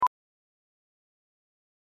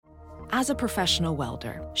As a professional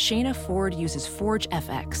welder, Shayna Ford uses Forge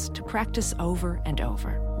FX to practice over and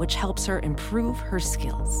over, which helps her improve her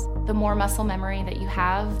skills. The more muscle memory that you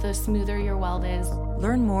have, the smoother your weld is.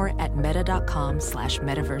 Learn more at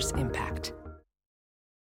meta.com/metaverseimpact.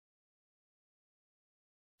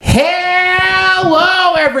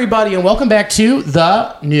 Hello, everybody, and welcome back to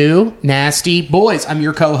The New Nasty Boys. I'm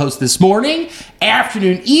your co-host this morning,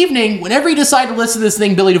 afternoon, evening, whenever you decide to listen to this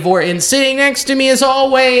thing, Billy DeVore, and sitting next to me, as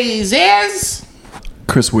always, is...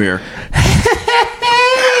 Chris Weir.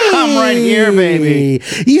 I'm right here, baby.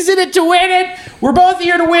 He's in it to win it. We're both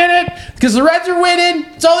here to win it, because the Reds are winning.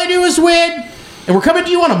 It's all they do is win. And we're coming to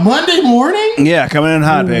you on a Monday morning? Yeah, coming in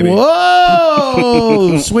hot, baby.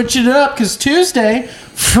 Whoa! Switching it up, because Tuesday...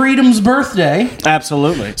 Freedom's birthday.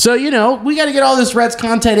 Absolutely. So, you know, we got to get all this Reds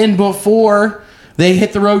content in before they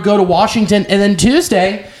hit the road, go to Washington. And then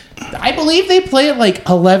Tuesday, I believe they play at like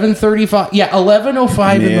 11:35. Yeah,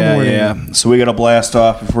 11:05 in the morning. Yeah, so we got to blast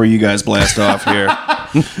off before you guys blast off here.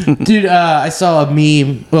 Dude, I saw a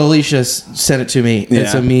meme. Well, Alicia sent it to me. Yeah.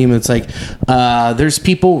 It's a meme. It's like, there's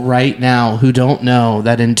people right now who don't know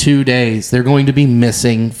that in 2 days they're going to be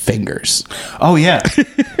missing fingers. Oh, yeah.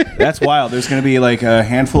 That's wild. There's going to be like a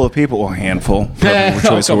handful of people,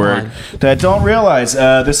 choice of word, that don't realize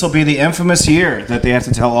this will be the infamous year that they have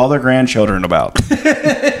to tell all their grandchildren about.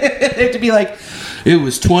 They have to be like, it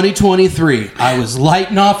was 2023. I was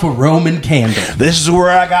lighting off a Roman candle. This is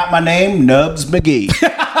where I got my name, Snubs McGee.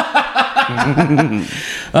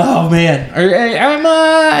 Oh, man.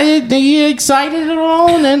 Are you excited at all?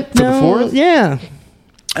 For the 4th? Yeah.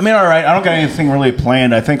 I mean, all right. I don't got anything really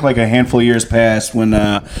planned. I think like a handful of years past when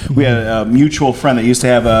we had a mutual friend that used to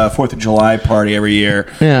have a 4th of July party every year.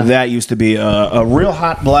 Yeah. That used to be a real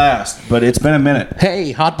hot blast, but it's been a minute.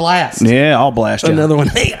 Hey, hot blast. Yeah, I'll blast you. Another one.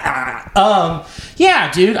 Hey,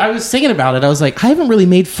 yeah, dude, I was thinking about it. I was like, I haven't really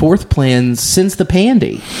made 4th plans since the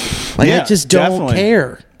pandy. Like, Yeah, I just don't definitely.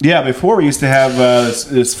 care. Yeah, before we used to have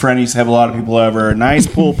this friend used to have a lot of people over, nice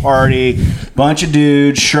pool party, bunch of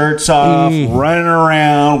dudes, shirts off, running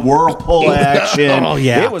around, whirlpool action. Oh,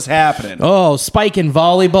 yeah. It was happening. Oh, spiking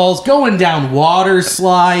volleyballs, going down water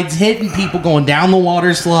slides, hitting people going down the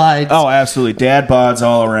water slides. Oh, absolutely. Dad bods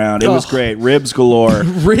all around. It was great. Ribs galore.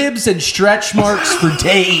 Ribs and stretch marks for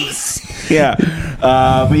days. Yeah.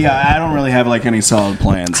 But yeah, I don't really have like any solid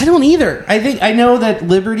plans. I don't either. I know that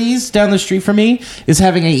Liberty's down the street from me is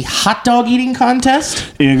having a hot dog eating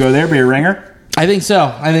contest. You gonna go there, be a ringer? I think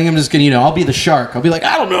so. I think I'm just gonna, I'll be the shark. I'll be like,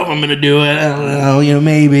 I don't know if I'm gonna do it. I don't know,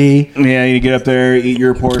 maybe. Yeah, you get up there, eat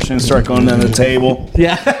your portion, start going down the table.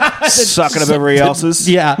 Yeah. Sucking up everybody else's.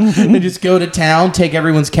 Yeah. And just go to town, take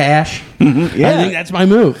everyone's cash. Yeah. I think that's my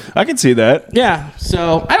move. I can see that. Yeah.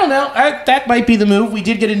 So, I don't know. That might be the move. We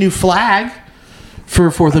did get a new flag for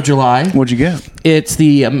 4th of July. What'd you get? It's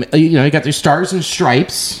the, you got the stars and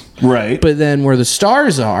stripes. Right. But then where the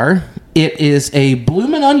stars are, it is a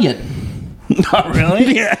bloomin' onion. Not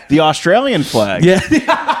really? Yeah. The Australian flag. Yeah.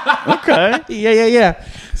 Okay. Yeah.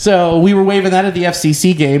 So we were waving that at the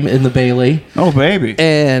FCC game in the Bailey. Oh, baby.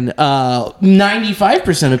 And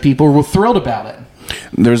 95% of people were thrilled about it.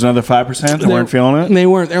 There's another 5% that weren't feeling it? They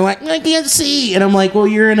weren't. They're like, I can't see. And I'm like, well,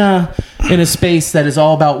 you're in a space that is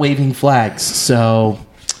all about waving flags. So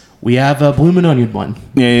we have a bloomin' onion one.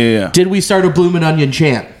 Yeah. Did we start a bloomin' onion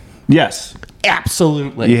chant? Yes.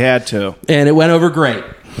 Absolutely. You had to. And it went over great.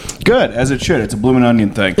 Good, as it should. It's a bloomin'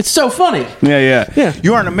 onion thing. It's so funny. Yeah. Yeah.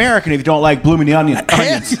 You aren't American if you don't like bloomin' onions.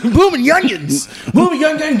 Bloomin' onions. Bloomin'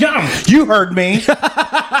 onions. You heard me.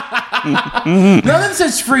 Nothing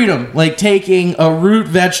says freedom like taking a root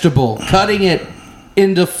vegetable, cutting it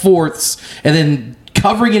into fourths, and then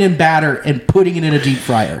covering it in batter and putting it in a deep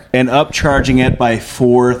fryer. And upcharging it by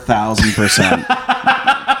 4,000%.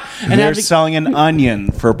 And they're selling an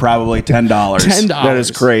onion for probably $10. $10. That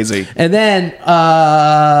is crazy. And then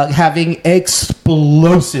having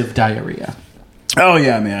explosive diarrhea. Oh,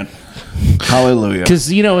 yeah, man. Hallelujah. Because,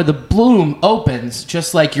 the bloom opens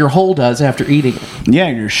just like your hole does after eating it. Yeah,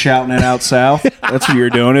 you're shouting it out south. That's what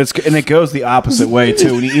you're doing. And it goes the opposite way,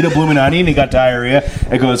 too. When you eat a blooming onion and you got diarrhea,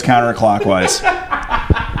 it goes counterclockwise.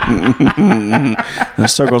 It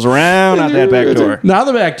circles around out that back door. Not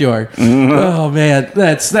the back door. Mm-hmm. Oh, man.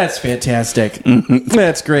 That's fantastic. Mm-hmm.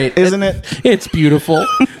 That's great. Isn't it? It's beautiful.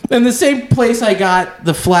 And the same place I got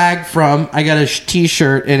the flag from, I got a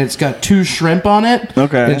t-shirt, and it's got 2 shrimp on it.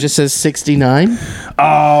 Okay. And it just says 69.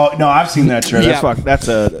 Oh, no, I've seen that shirt. Yeah.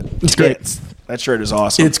 It's great. That shirt is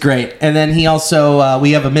awesome. It's great. And then he also,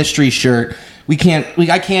 we have a mystery shirt. I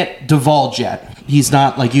can't divulge yet. He's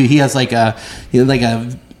not like you. He has like a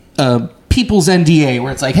people's NDA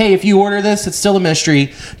where it's like, hey, if you order this, it's still a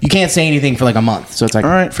mystery. You can't say anything for like a month. So it's like, All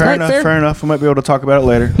right, fair enough. We might be able to talk about it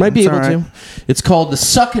later. Might be It's able all right. to. It's called the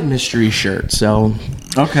Suckin' Mystery Shirt. So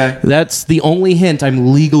Okay. that's the only hint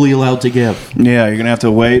I'm legally allowed to give. Yeah, you're gonna have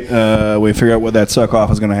to wait. We figure out what that suck off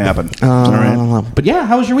is gonna happen. All right, But yeah,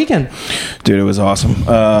 how was your weekend? dude, it was awesome.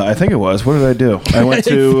 I think it was. What did I do? I went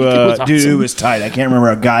to. Dude, it was tight. I can't remember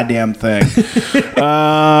a goddamn thing.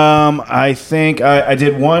 I think I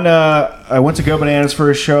did one. I went to Go Bananas for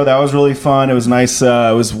a show. That was really fun. It was nice. It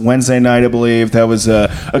was Wednesday night, I believe. That was a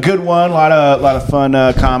good one. A lot of fun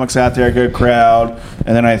comics out there. Good crowd.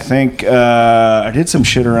 And then I think I did some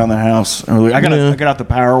shit around the house. I got out the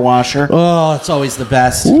power washer. Oh, it's always the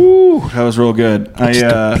best. Ooh, that was real good.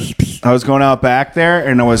 I was going out back there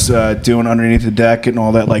and I was doing underneath the deck, getting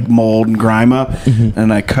all that like mold and grime up,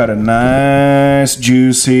 and I cut a nice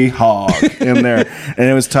juicy hog in there, and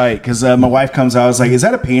it was tight because my wife comes out. I was like, "Is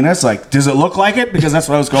that a penis? Like, does it look like it?" Because that's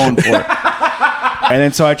what I was going for. And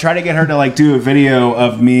then so I tried to get her to like do a video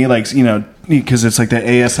of me, like, because it's like that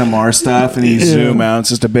ASMR stuff, and you zoom out, it's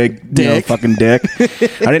just a big fucking dick. I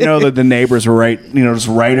didn't know that the neighbors were right, just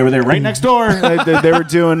right over there, right next door. They were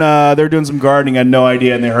doing some gardening. I had no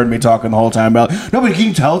idea, and they heard me talking the whole time about. No, but can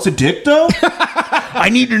you tell it's a dick though? I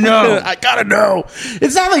need to know. I gotta know.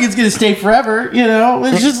 It's not like it's gonna stay forever,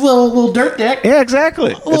 It's just a little dirt dick. Yeah,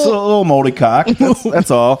 exactly. It's a little moldy cock. That's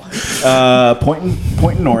all.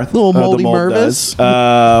 Pointing north. Little moldy the mold Mervis. does.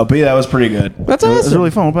 But yeah, that was pretty good. That's It was awesome.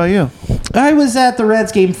 really fun. What about you? I was at the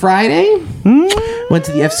Reds game Friday. Went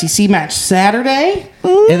to the FCC match Saturday.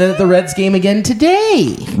 And then at the Reds game again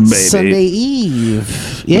today. Sunday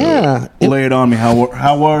Eve. Yeah. Lay it on me.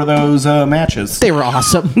 How were those matches? They were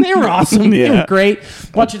awesome. They were great.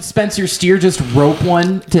 Watching Spencer Steer just rope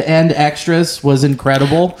one to end extras was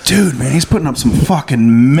incredible. Dude, man, he's putting up some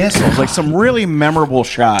fucking missiles, like some really memorable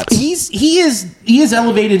shots. He has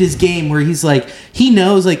elevated his game where he's like, he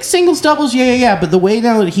knows like singles, doubles, yeah. But the way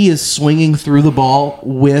now that he is swinging through the ball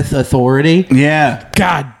with authority, Yeah.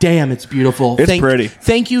 God damn, it's beautiful. It's pretty.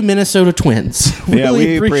 Thank you, Minnesota Twins. Yeah,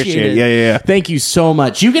 we appreciate it. Yeah. Thank you so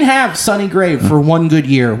much. You can have Sonny Gray for one good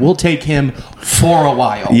year. We'll take him for a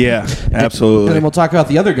while. Yeah, absolutely. And then we'll talk about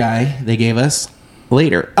the other guy they gave us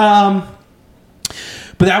later. But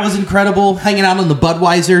that was incredible. Hanging out on the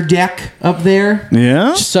Budweiser deck up there.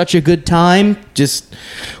 Yeah? Such a good time. Just,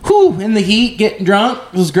 in the heat, getting drunk.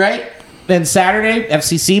 It was great. Then Saturday,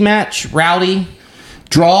 FCC match, rowdy,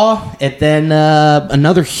 draw, and then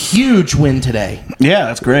another huge win today. Yeah,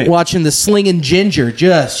 that's great. Watching the Slingin' Ginger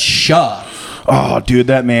just shove. Oh, dude,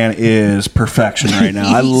 that man is perfection right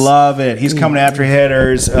now. I love it. He's coming after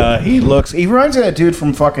hitters. He reminds me of that dude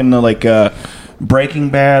from fucking Breaking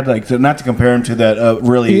Bad, not to compare him to that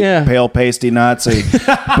really pale pasty Nazi,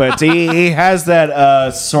 but he has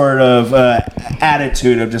that sort of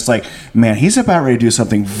attitude of just like, man, he's about ready to do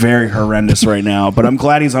something very horrendous right now, but I'm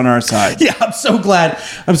glad he's on our side. Yeah, I'm so glad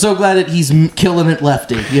that he's killing it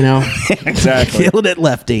lefty, Exactly. Killing it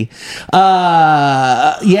lefty.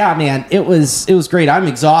 Yeah, man, it was great. I'm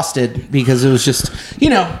exhausted because it was just,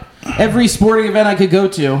 every sporting event I could go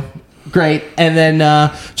to, great. And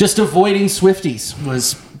then just avoiding Swifties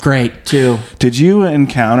was great too. Did you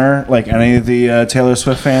encounter any of the Taylor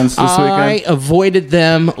Swift fans this weekend? I avoided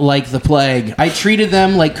them like the plague. I treated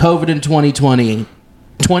them like COVID in 2020.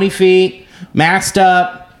 20 feet, masked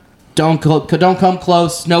up, don't come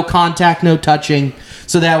close, no contact, no touching.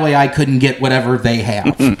 So that way I couldn't get whatever they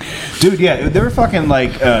have. Dude, yeah, they were fucking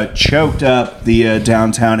choked up the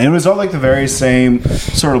downtown. And it was all the very same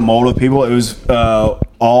sort of mold of people. It was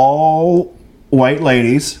all white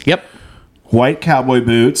ladies. Yep. White cowboy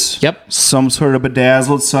boots. Yep. Some sort of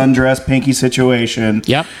bedazzled sundress, pinky situation.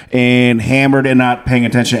 Yep. And hammered and not paying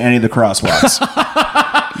attention to any of the crosswalks.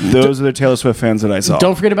 Those are the Taylor Swift fans that I saw.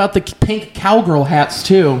 Don't forget about the pink cowgirl hats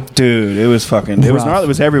too. Dude, it was fucking. It was gnarly. It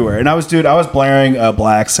was everywhere. And I was blaring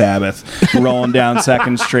Black Sabbath, rolling down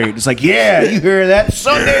 2nd Street. It's like, yeah, you hear that?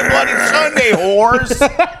 Sunday, bloody Sunday,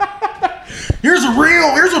 whores. Here's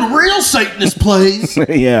what a real Satanist plays.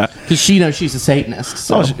 Yeah, because she knows she's a Satanist.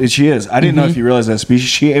 So. Oh, she is. I didn't know if you realized that.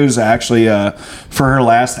 It was actually for her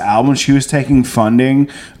last album. She was taking funding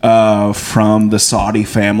from the Saudi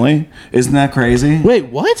family. Isn't that crazy? Wait,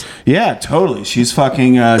 what? Yeah, totally. She's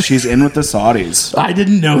fucking. She's in with the Saudis. I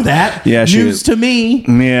didn't know that. Yeah, news to me.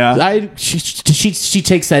 Yeah, she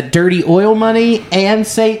takes that dirty oil money and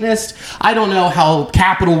Satanist. I don't know how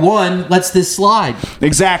Capital One lets this slide.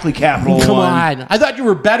 Exactly, Capital One. Come on. I thought you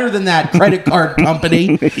were better than that. bad credit card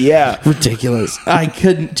company. Yeah. Ridiculous. I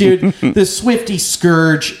couldn't, dude. The Swiftie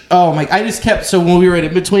scourge. Oh my! I just kept. So when we were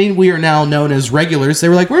in between, we are now known as regulars. They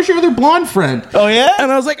were like, "Where's your other blonde friend?" Oh yeah.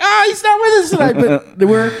 And I was like, he's not with us tonight. But they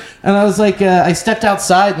were, and I was like, I stepped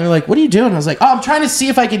outside, and they're like, "What are you doing?" I was like, I'm trying to see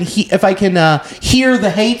if I can hear the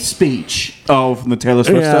hate speech. Oh, from the Taylor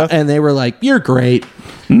Swift stuff. And they were like, "You're great."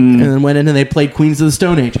 And then went in and they played Queens of the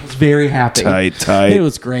Stone Age. I was very happy. Tight. It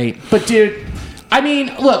was great. But dude, I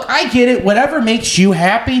mean, look, I get it. Whatever makes you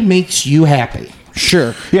happy makes you happy.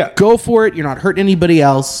 Sure. Yeah. Go for it. You're not hurting anybody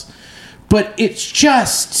else. But it's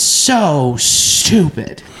just so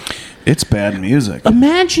stupid. It's bad music.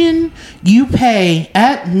 Imagine you pay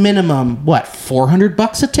at minimum, what,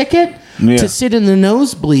 $400 a ticket to sit in the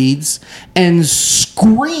nosebleeds and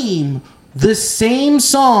scream the same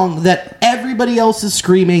song that everybody else is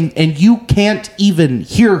screaming, and you can't even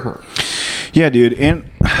hear her. Yeah, dude. And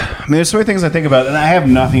I mean, there's so many things I think about, and I have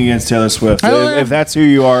nothing against Taylor Swift. If that's who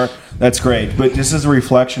you are, that's great. But this is a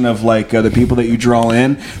reflection of like the people that you draw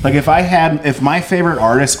in. Like if my favorite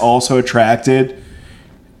artist also attracted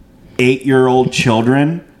 8-year-old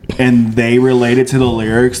children and they related to the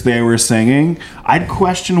lyrics they were singing, I'd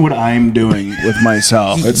question what I'm doing with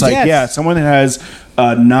myself. It's like, someone that has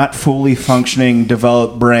a not fully functioning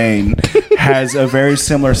developed brain has a very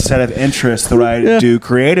similar set of interests that I do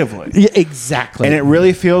creatively. Yeah, exactly. And it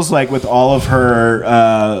really feels like with all of her,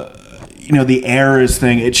 the errors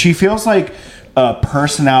thing, she feels like a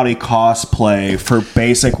personality cosplay for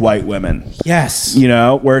basic white women. Yes.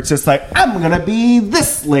 Where it's just like, I'm going to be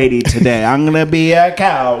this lady today. I'm going to be a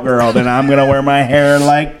cowgirl. Then I'm going to wear my hair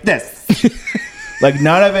like this. Like,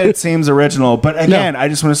 none of it seems original. But again, I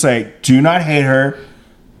just want to say, do not hate her.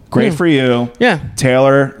 Great for you. Yeah.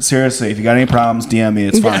 Taylor, seriously, if you got any problems, DM me.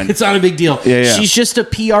 It's fine. It's not a big deal. Yeah. She's just a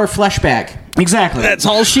PR flesh bag. Exactly. That's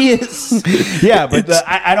all she is. Yeah, but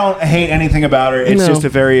I don't hate anything about her. It's just a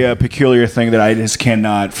very peculiar thing that I just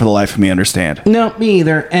cannot, for the life of me, understand. No, me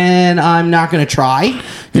either. And I'm not going to try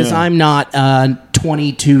because I'm not a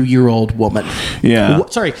 22-year-old woman. Yeah.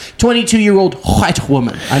 Sorry, 22-year-old white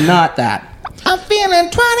woman. I'm not that. I'm feeling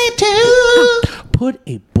 22. Put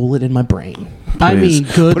a bullet in my brain. Please. I mean,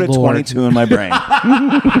 good Lord. Put a 22 in my brain.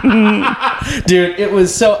 Dude, it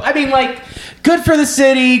was so... I mean, like, good for the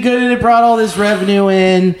city. Good, it brought all this revenue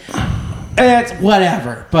in. It's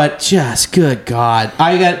whatever. But just, good God.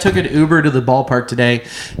 I took an Uber to the ballpark today,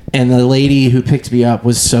 and the lady who picked me up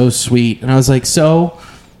was so sweet. And I was like, so,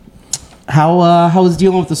 how was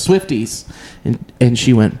dealing with the Swifties? And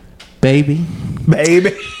she went, baby.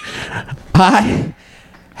 I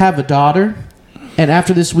have a daughter, and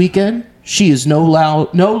after this weekend, she is no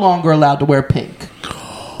longer allowed to wear pink.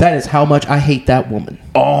 That is how much I hate that woman.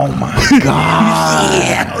 Oh my God.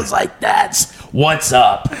 Yeah, I was like, that's what's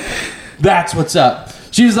up. That's what's up.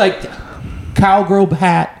 She was like, cowgirl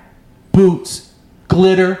hat, boots,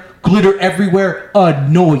 glitter everywhere,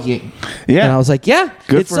 annoying. Yeah. And I was like, yeah,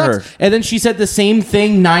 good it for sucks. her. And then she said the same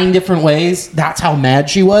thing 9 different ways. That's how mad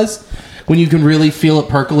she was. When you can really feel it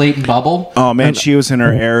percolate and bubble. Oh, man, she was in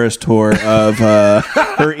her Eras tour of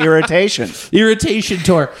her irritation. Irritation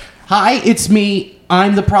tour. Hi, it's me.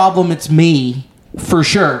 I'm the problem. It's me. For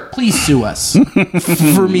sure. Please sue us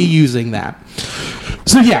for me using that.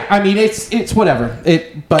 So, yeah, I mean, it's whatever.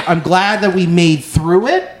 But I'm glad that we made through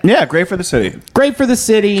it. Yeah, great for the city. Great for the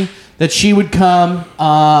city that she would come.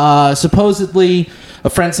 Supposedly... A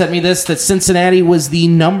friend sent me this, that Cincinnati was the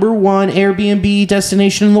 #1 Airbnb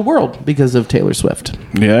destination in the world because of Taylor Swift.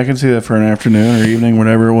 Yeah, I can see that for an afternoon or evening,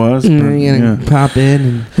 whatever it was. Pop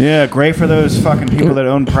in. And Great for those fucking people that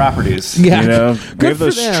own properties. Yeah. Great for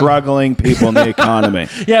those struggling people in the economy.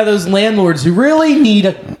 Yeah, those landlords who really need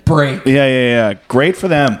a break. Yeah. Great for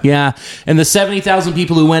them. Yeah, and the 70,000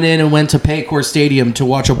 people who went in and went to Paycor Stadium to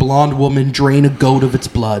watch a blonde woman drain a goat of its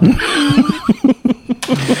blood.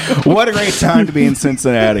 What a great time to be in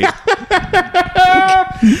Cincinnati.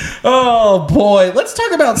 Oh, boy. Let's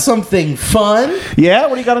talk about something fun. Yeah?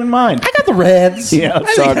 What do you got in mind? I got the Reds. Yeah,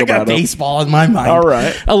 let's talk I got about it. baseball in my mind. All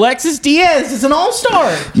right. Alexis Diaz is an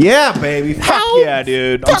all-star. Yeah, baby. Fuck yeah,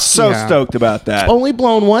 dude. I'm so stoked about that. Only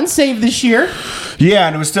blown 1 save this year. Yeah,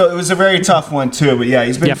 and it was a very tough one, too. But yeah,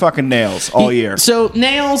 he's been fucking nails all year. So,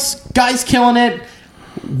 nails, guy's killing it.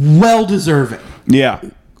 Well-deserving. Yeah.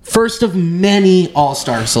 First of many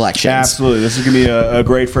all-star selections. Absolutely. This is going to be a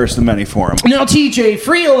great first of many for him. Now, TJ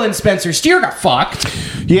Friel and Spencer Steer got fucked.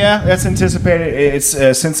 Yeah, that's anticipated. It's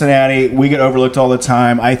Cincinnati. We get overlooked all the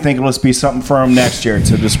time. I think it'll just be something for him next year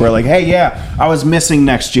to just where like, hey, yeah, I was missing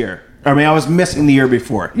next year. I mean, I was missing the year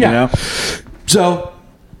before. Yeah. You know?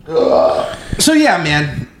 So yeah,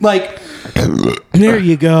 man. Like, There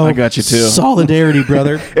you go. I got you, too. Solidarity,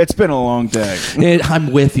 brother. It's been a long day.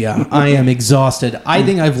 I'm with you. I am exhausted. I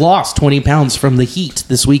think I've lost 20 pounds from the heat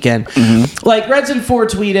this weekend. Like Redson4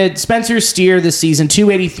 tweeted, Spencer Steer this season,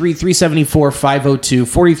 283, 374, 502,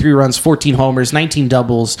 43 runs, 14 homers, 19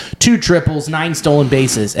 doubles, 2 triples, 9 stolen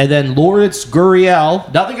bases. And then Lawrence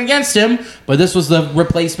Gurriel, nothing against him, but this was the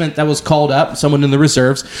replacement that was called up, someone in the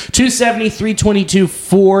reserves, 270, 322,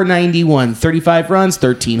 491, 35 runs,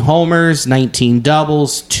 13 homers, 19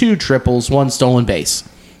 doubles, 2 triples, 1 stolen base.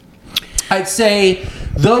 I'd say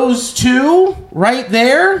those two right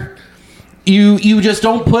there, you just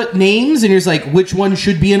don't put names and you're just like, which one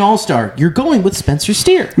should be an all-star? You're going with Spencer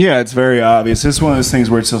Steer. Yeah, it's very obvious. It's one of those things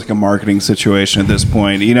where it's just like a marketing situation at this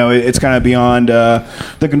point. You know, it's kind of beyond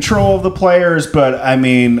the control of the players, but I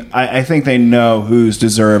mean, I think they know who's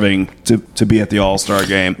deserving to be at the all-star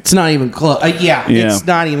game. It's not even close. It's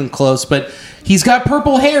not even close, but he's got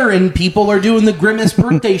purple hair and people are doing the Grimace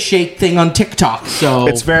birthday shake thing on TikTok. So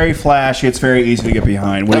it's very flashy. It's very easy to get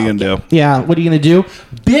behind. What are you going to do? Yeah, what are you going to do?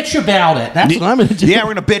 Bitch about it. That's what I'm going to do. Yeah,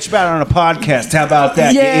 we're going to bitch about it on a podcast. How about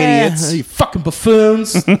that, you idiots? You fucking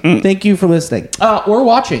buffoons. Thank you for listening. Or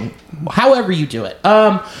watching. However you do it.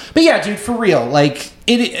 But yeah, dude, for real. Like,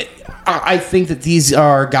 I think that these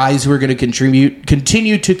are guys who are going to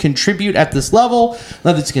continue to contribute at this level.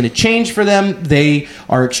 Nothing's going to change for them. They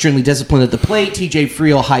are extremely disciplined at the plate. TJ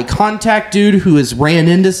Friel, high contact dude who has ran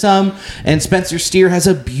into some. And Spencer Steer has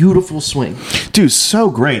a beautiful swing. Dude, so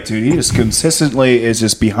great, dude. He just consistently is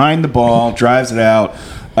just behind the ball, drives it out,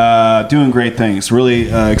 doing great things.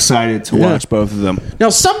 Really excited to watch both of them. Now,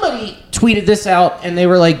 somebody tweeted this out, and they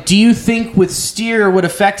were like, do you think with Steer what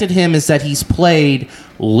affected him is that he's played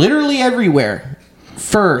literally everywhere?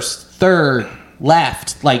 First, third,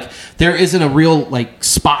 left. Like, there isn't a real, like,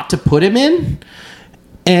 spot to put him in.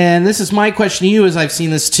 And this is my question to you, as I've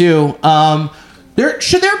seen this too.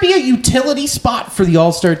 Should there be a utility spot for the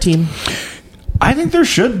All-Star team? I think there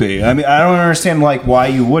should be. I mean, I don't understand, like, why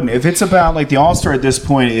you wouldn't. If it's about, like, the All-Star at this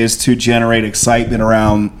point is to generate excitement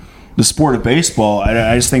around the sport of baseball,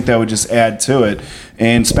 I just think that would just add to it.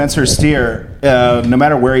 And Spencer Steer, no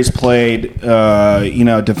matter where he's played,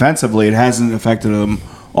 defensively, it hasn't affected him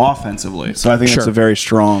offensively. So I think that's a very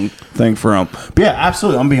strong thing for him. But yeah,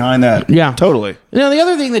 absolutely. I'm behind that. Yeah. Totally. Now, the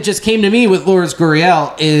other thing that just came to me with Lourdes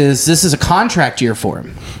Gurriel is this is a contract year for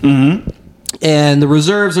him. Mm-hmm. And the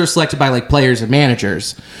reserves are selected by, like, players and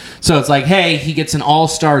managers. So it's like, hey, he gets an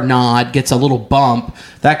all-star nod, gets a little bump.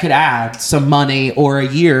 That could add some money or a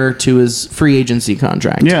year to his free agency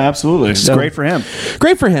contract. Yeah, absolutely. It's great for him.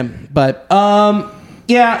 Great for him. But,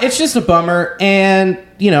 yeah, it's just a bummer. And,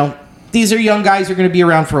 you know, these are young guys who are going to be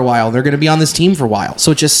around for a while. They're going to be on this team for a while.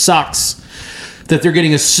 So it just sucks that they're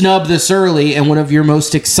getting a snub this early and one of your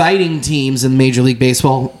most exciting teams in Major League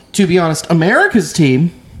Baseball, to be honest, America's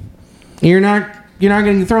team. You're not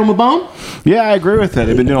going to throw them a bone? Yeah, I agree with it.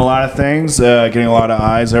 They've been doing a lot of things, getting a lot of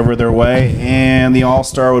eyes over their way, and the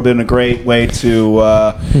All-Star would have been a great way to,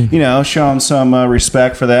 show them some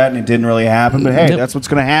respect for that, and it didn't really happen. But, hey, that's what's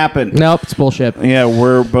going to happen. Nope, it's bullshit. Yeah,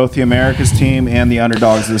 we're both the America's team and the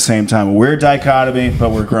underdogs at the same time. A weird dichotomy,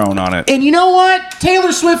 but we're growing on it. And you know what?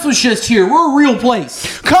 Taylor Swift was just here. We're a real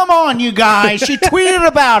place. Come on, you guys. She tweeted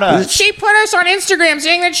about us. She put us on Instagram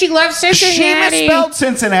saying that she loves Cincinnati. She misspelled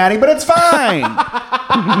Cincinnati, but it's fine.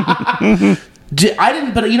 I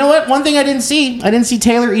didn't, but you know what? One thing I didn't see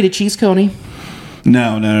Taylor eat a cheese coney.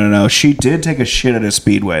 No. She did take a shit at a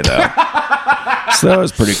Speedway, though. So that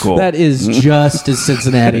was pretty cool. That is just as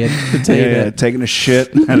Cincinnati. Taking a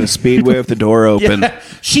shit at a Speedway with the door open. Yeah.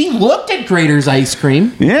 She looked at Grater's ice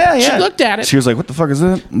cream. Yeah. She looked at it. She was like, "What the fuck is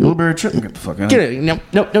that? Blueberry chip? Get the fuck out of here."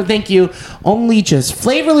 No, thank you. Only just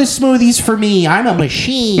flavorless smoothies for me. I'm a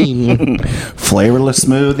machine. Flavorless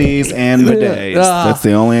smoothies and bidets. That's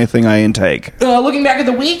the only thing I intake. Looking back at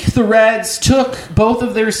the week, the Reds took both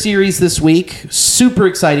of their series this week. Super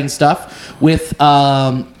exciting stuff with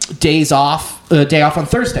day off on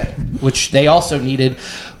Thursday, which they also needed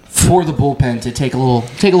for the bullpen to take a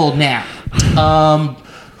little nap.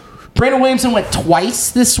 Brandon Williamson went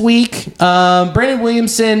twice this week. Brandon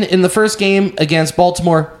Williamson in the first game against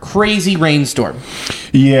Baltimore, crazy rainstorm.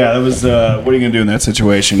 Yeah, that was. What are you gonna do in that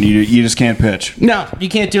situation? You just can't pitch. No, you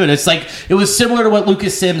can't do it. It's like it was similar to what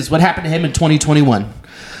Lucas Sims, what happened to him in 2021.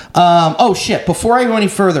 Oh shit! Before I go any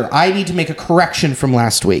further, I need to make a correction from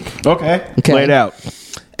last week. Okay. Lay it out.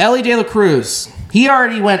 Ellie De La Cruz, he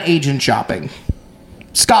already went agent shopping.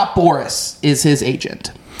 Scott Boras is his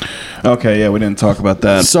agent. Okay, yeah, we didn't talk about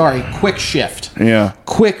that. Sorry, quick shift. Yeah.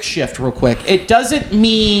 Quick shift real quick. It doesn't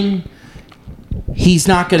mean he's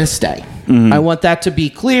not going to stay. I want that to be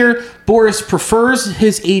clear. Boris prefers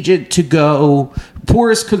his agent to go.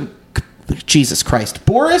 Jesus Christ.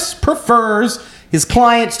 Boris prefers his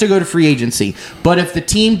clients to go to free agency. But if the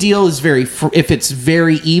team deal is if it's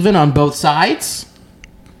very even on both sides,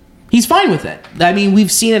 he's fine with it. I mean,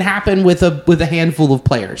 we've seen it happen with a handful of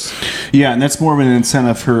players. Yeah, and that's more of an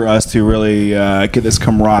incentive for us to really get this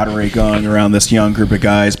camaraderie going around this young group of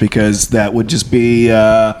guys, because that would just be,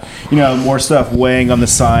 more stuff weighing on the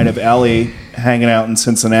side of Ellie hanging out in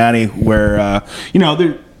Cincinnati, where,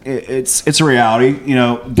 it's a reality.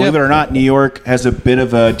 Believe it or not, New York has a bit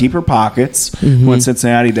of deeper pockets when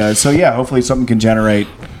Cincinnati does. So, yeah, hopefully something can generate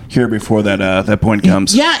here before that point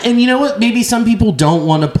comes. Yeah, and you know what? Maybe some people don't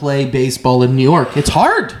want to play baseball in New York. It's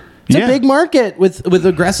hard. It's a big market with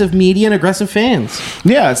aggressive media and aggressive fans.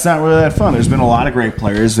 Yeah, it's not really that fun. There's been a lot of great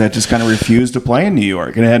players that just kind of refused to play in New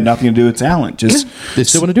York, and it had nothing to do with talent. Just they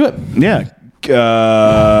still want to do it. Yeah.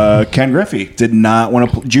 Ken Griffey did not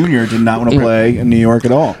want to. Junior did not want to play in New York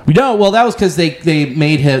at all. No, well, that was because they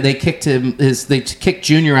kicked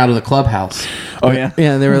Junior out of the clubhouse. Oh yeah,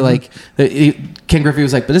 yeah. They were like, Ken Griffey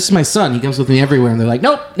was like, "But this is my son. He comes with me everywhere." And they're like,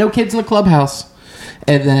 "Nope, no kids in the clubhouse."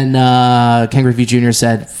 And then Ken Griffey Jr.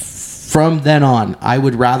 said, "From then on, I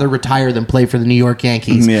would rather retire than play for the New York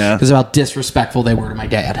Yankees." Yeah, because of how disrespectful they were to my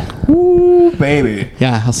dad. Ooh, baby.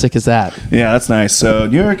 Yeah, how sick is that? Yeah, that's nice. So,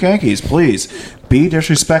 New York Yankees, please be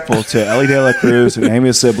disrespectful to Ellie De La Cruz and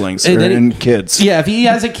Amy's siblings and kids. Yeah, if he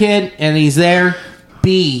has a kid and he's there,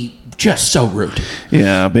 be just so rude.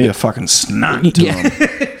 Yeah, be a fucking snot to him.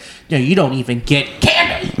 Yeah, you don't even get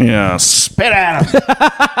candy. Yeah, spit at him.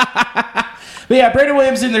 But yeah, Brandon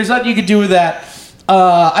Williamson, there's nothing you could do with that.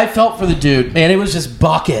 I felt for the dude, man. It was just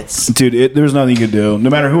buckets. Dude, there was nothing you could do. No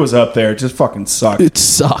matter who was up there, it just fucking sucked. It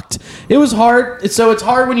sucked. It was hard. So it's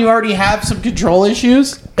hard when you already have some control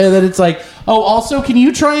issues. And then it's like, oh, also, can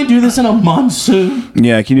you try and do this in a monsoon?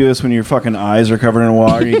 Yeah, can you do this when your fucking eyes are covered in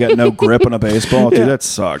water? You got no grip on a baseball? Dude, that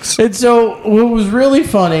sucks. And so what was really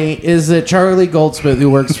funny is that Charlie Goldsmith, who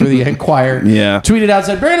works for the Enquirer, tweeted out,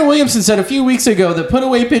 said, Brandon Williamson said a few weeks ago that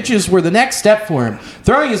put-away pitches were the next step for him,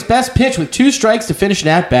 throwing his best pitch with 2 strikes to finish an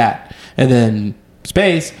at-bat. And then,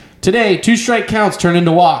 space, today, 2 strike counts turn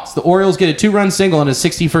into walks. The Orioles get a 2-run single on his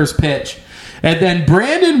 61st pitch. And then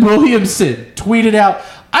Brandon Williamson tweeted out,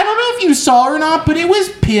 I don't know if you saw or not, but it was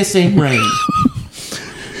pissing rain.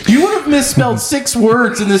 You would have misspelled 6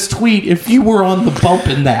 words in this tweet if you were on the bump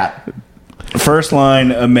in that. First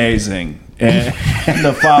line, amazing. And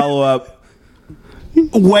the follow-up,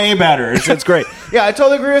 way better. It's great. Yeah, I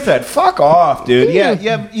totally agree with that. Fuck off, dude.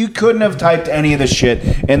 Yeah, you couldn't have typed any of the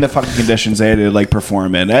shit in the fucking conditions they had to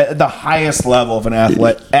perform in. At the highest level of an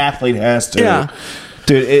athlete has to. Yeah.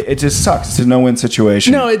 Dude, it just sucks. It's a no-win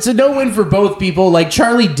situation. No, it's a no-win for both people. Like,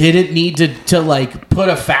 Charlie didn't need to put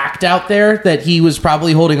a fact out there that he was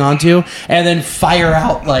probably holding on to and then fire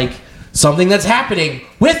out, something that's happening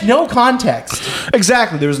with no context.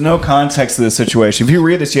 Exactly. There was no context to this situation. If you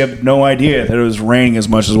read this, you have no idea that it was raining as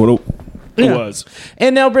much as what it was.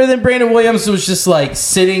 And now then Brandon Williams was just,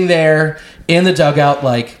 sitting there in the dugout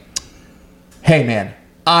hey, man,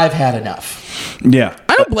 I've had enough. Yeah.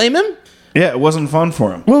 I don't blame him. Yeah, it wasn't fun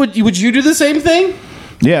for him. Well, would you do the same thing?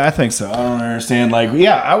 Yeah, I think so. I don't understand.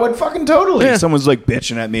 I would fucking totally. Yeah. Someone's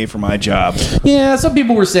bitching at me for my job. Yeah, some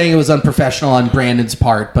people were saying it was unprofessional on Brandon's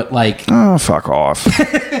part, but oh, fuck off.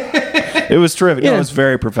 It was terrific. Yeah. No, it was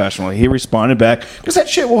very professional. He responded back because that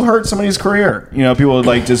shit will hurt somebody's career. People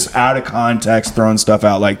just out of context throwing stuff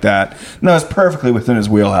out like that. No, it's perfectly within his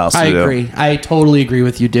wheelhouse. I agree. I totally agree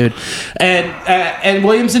with you, dude. And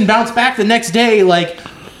Williamson bounced back the next day,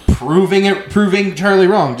 proving Charlie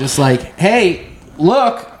wrong. Just hey,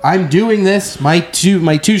 look, I'm doing this. My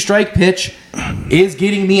 2-strike pitch is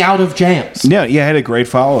getting me out of jams. Yeah, he had a great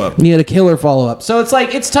follow-up. He had a killer follow-up. So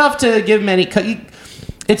it's tough to give him any...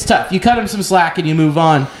 It's tough. You cut him some slack and you move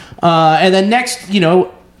on. And then next,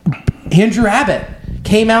 Andrew Abbott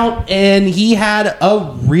came out and he had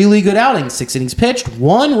a really good outing. 6 innings pitched,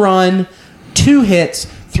 1 run, 2 hits,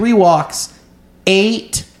 3 walks,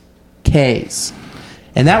 8 Ks.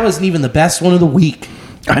 And that wasn't even the best one of the week.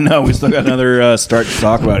 I know. We still got another start to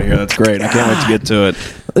talk about here. That's great. I can't wait to get to it.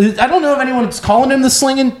 I don't know if anyone's calling him the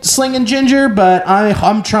slinging ginger, but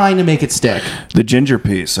I'm trying to make it stick. The ginger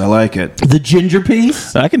piece. I like it. The ginger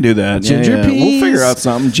piece? I can do that. Ginger piece? We'll figure out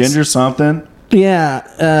something. Ginger something. Yeah.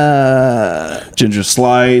 Ginger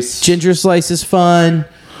slice. Ginger slice is fun.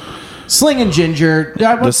 Slinging ginger.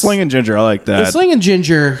 The slinging ginger. I like that. The slinging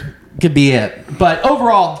ginger could be it. But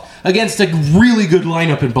overall... against a really good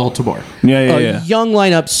lineup in Baltimore. Yeah. Young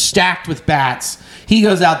lineup stacked with bats. he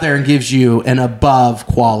goes out there and gives you an above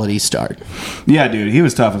quality start. Yeah, dude, he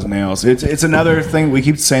was tough as nails. It's another thing. We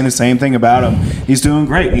keep saying the same thing about him. He's doing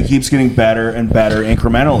great. He keeps getting better and better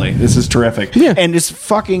incrementally. This is terrific. Yeah. And this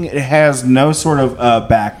fucking has no sort of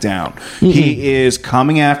back down. Mm-hmm. He is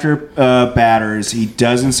coming after batters. He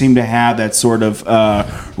doesn't seem to have that sort of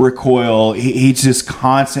recoil. He's just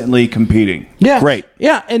constantly competing. Yeah. Great.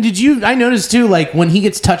 Yeah. And I noticed too, like when he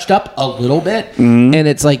gets touched up a little bit and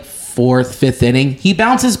it's like 4th, 5th inning, he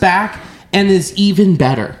bounces back and is even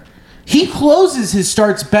better. He closes his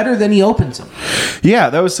starts better than he opens them. Yeah,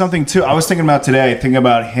 that was something too. I was thinking about today, thinking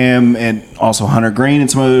about him and also Hunter Green and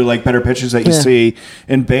some other like better pitchers that you see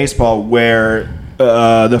in baseball where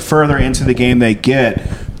the further into the game they get,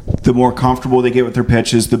 the more comfortable they get with their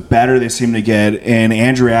pitches, the better they seem to get. And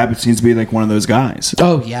Andrew Abbott seems to be like one of those guys.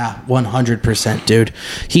 Oh yeah, 100%, dude.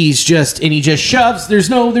 He just shoves. There's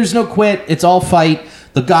no quit. It's all fight.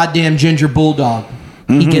 The goddamn ginger bulldog.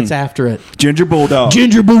 He gets after it. Ginger bulldog.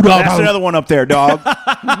 That's another one up there, dog.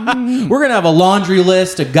 We're gonna have a laundry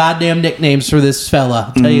list of goddamn nicknames for this fella.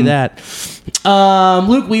 I'll tell you that.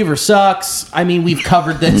 Luke Weaver sucks. I mean, we've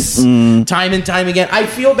covered this time and time again. I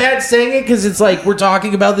feel bad saying it because it's like we're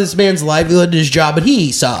talking about this man's livelihood and his job, but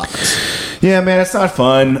he sucks. Yeah, man, it's not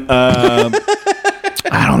fun. I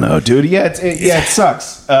don't know, dude. Yeah, it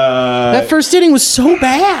sucks. That first inning was so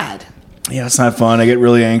bad. Yeah, it's not fun. I get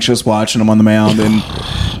really anxious watching him on the mound, and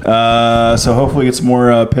so hopefully get some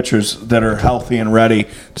more pitchers that are healthy and ready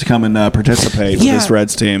to come and participate with this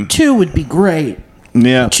Reds team. 2 would be great.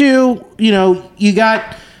 Yeah. 2, you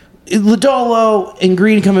got Lodolo and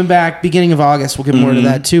Green coming back beginning of August. We'll get more to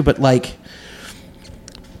that too, but like,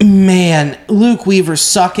 man, Luke Weaver's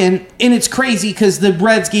sucking, and it's crazy because the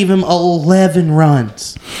Reds gave him 11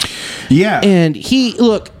 runs. Yeah. And 4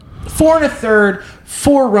 1/3,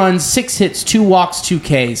 4 runs, 6 hits, 2 walks, 2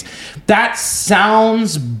 Ks. That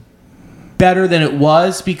sounds better than it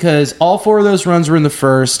was because all 4 of those runs were in the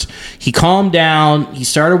first. He calmed down. He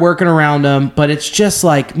started working around them. But it's just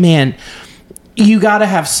like, man, you got to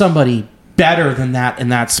have somebody better than that in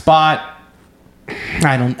that spot.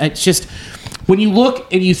 It's just, when you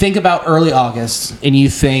look and you think about early August and you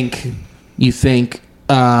think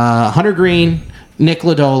Hunter Green, Nick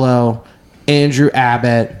Lodolo, Andrew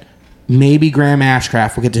Abbott, maybe Graham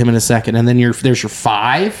Ashcraft. We'll get to him in a second. And then there's your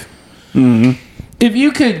 5. Mm-hmm. If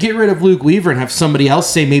you could get rid of Luke Weaver and have somebody else,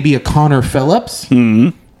 say maybe a Connor Phillips,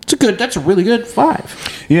 that's a really good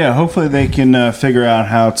 5. Yeah, hopefully they can figure out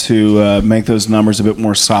how to make those numbers a bit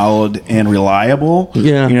more solid and reliable.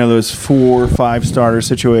 Yeah. Those 4 or 5 starter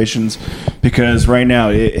situations, because right now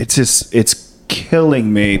it's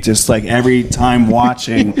killing me just like every time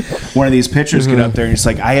watching one of these pitchers get up there and it's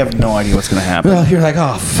like I have no idea what's going to happen. Well, you're like,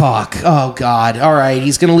 oh fuck, oh god, all right,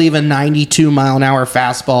 he's going to leave a 92-mile-an-hour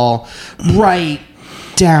fastball right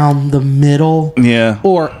down the middle,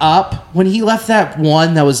 or up. When he left that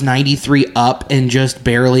one that was 93 up and just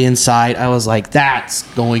barely inside, I was like, that's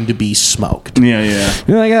going to be smoked. Yeah.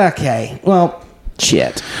 You're like, okay, well,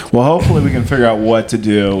 shit. Well, hopefully we can figure out what to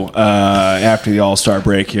do after the All-Star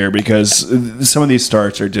break here, because some of these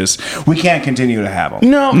starts are just, we can't continue to have them.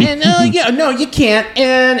 No, you can't.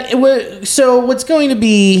 And so what's going to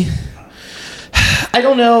be, I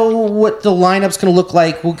don't know what the lineup's going to look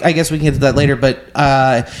like. I guess we can get to that later, but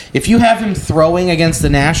if you have him throwing against the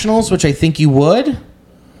Nationals, which I think you would,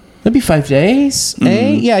 that'd be 5 days.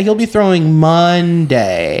 Yeah, he'll be throwing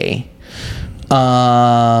Monday.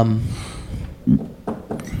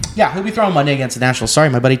 Yeah, he'll be throwing Monday against the Nationals. Sorry,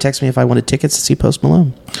 my buddy texted me if I wanted tickets to see Post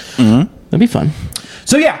Malone. That'd be fun.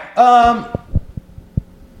 So, yeah.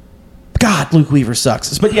 God, Luke Weaver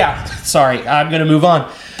sucks. But, yeah, sorry. I'm going to move on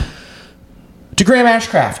to Graham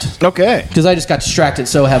Ashcraft. Okay. Because I just got distracted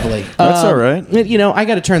so heavily. That's all right. I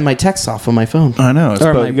got to turn my texts off on my phone. I know. You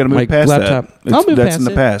got to move past laptop. that. I'll move that's past in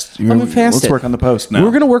the it. past. I'll move past Let's it. work on the post now.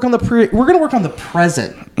 We're going to work on the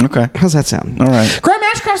present. Okay. How's that sound? All right. Graham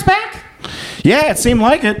Ashcraft's back? Yeah, it seemed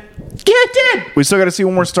like it. Yeah, it did. We still got to see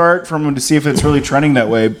one more start from him to see if it's really trending that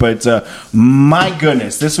way. But my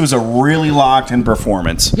goodness, this was a really locked-in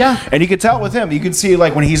performance. Yeah. And you could tell with him. You could see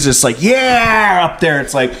like when he's just like, yeah, up there.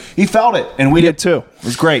 It's like he felt it, and we did too. It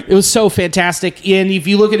was great. It was so fantastic. And if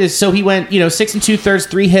you look at his, so he went 6 2/3,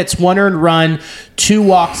 3 hits, 1 earned run, 2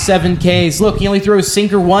 walks, 7 Ks. Look, he only threw a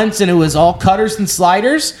sinker once, and it was all cutters and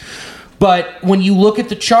sliders. But when you look at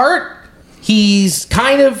the chart, he's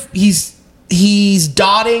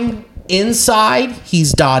dotting inside,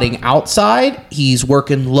 he's dotting outside, he's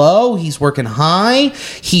working low, he's working high,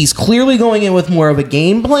 he's clearly going in with more of a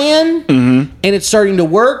game plan, and it's starting to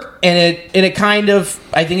work, and it kind of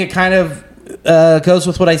goes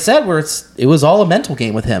with what I said, where it was all a mental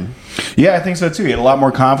game with him. Yeah, I think so too. He had a lot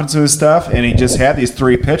more confidence in his stuff, and he just had these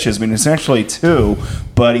 3 pitches. I mean, essentially 2,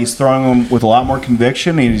 but he's throwing them with a lot more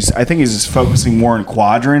conviction. I think he's just focusing more in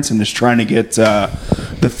quadrants and just trying to get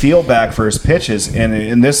the feel back for his pitches.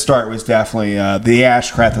 And this start was definitely the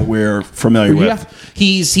Ashcraft that we're familiar with.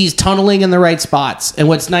 Yeah, he's tunneling in the right spots, and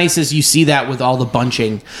what's nice is you see that with all the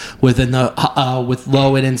bunching within the with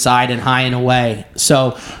low and inside and high and away.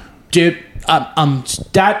 So, dude.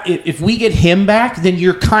 That if we get him back, then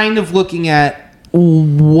you're kind of looking at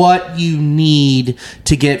what you need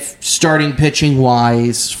to get starting pitching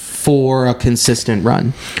wise for a consistent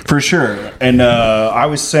run. For sure. And I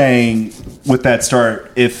was saying with that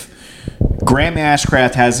start, if Graham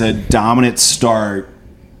Ashcraft has a dominant start,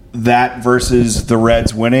 that versus the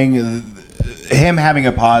Reds winning, him having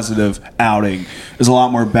a positive outing is a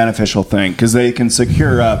lot more beneficial thing because they can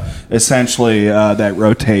secure up essentially that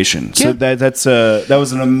rotation. So that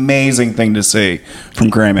was an amazing thing to see from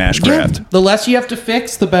Graham Ashcraft. Yeah. The less you have to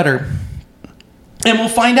fix, the better. And we'll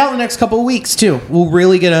find out in the next couple of weeks too. We'll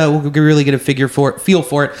really get a feel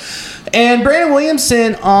for it. And Brandon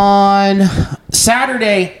Williamson on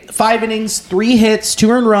Saturday, 5 innings, 3 hits,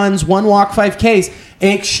 2 earned runs, 1 walk, 5 Ks.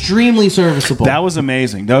 Extremely serviceable. That was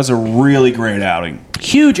amazing. That was a really great outing.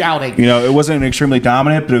 Huge outing. You know, it wasn't extremely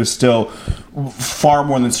dominant, but it was still far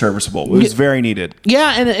more than serviceable. It was very needed.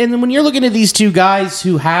 Yeah, and when you're looking at these 2 guys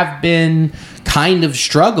who have been kind of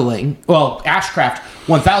struggling, well, Ashcraft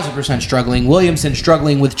 1,000% struggling, Williamson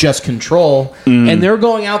struggling with just control, and they're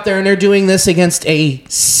going out there and they're doing this against a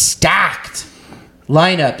stacked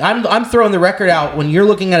lineup. I'm throwing the record out when you're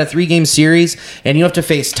looking at a 3-game series and you have to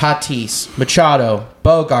face Tatis, Machado,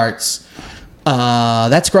 Bogarts.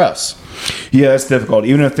 That's gross. Yeah, that's difficult.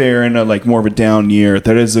 Even if they're in a more of a down year,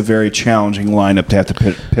 that is a very challenging lineup to have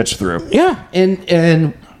to pitch through. Yeah, and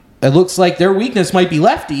it looks like their weakness might be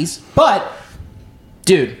lefties, but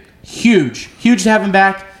dude, huge to have him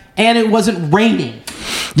back, and it wasn't raining.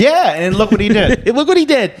 Yeah, and look what he did. Look what he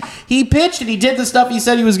did. He pitched and he did the stuff he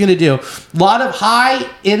said he was going to do. A lot of high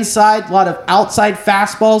inside, a lot of outside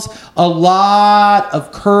fastballs, a lot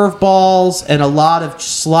of curveballs, and a lot of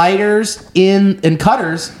sliders and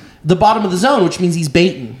cutters the bottom of the zone, which means he's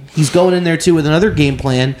baiting. He's going in there too with another game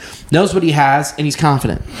plan, knows what he has, and he's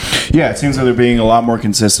confident. Yeah, it seems like they're being a lot more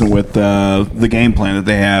consistent with the game plan that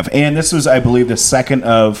they have. And this was, I believe, the second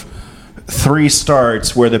of 3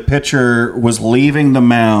 starts where the pitcher was leaving the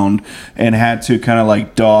mound and had to kind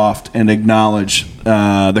of doff and acknowledge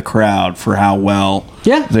the crowd for how well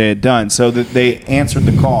they had done. So that they answered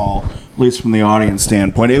the call, at least from the audience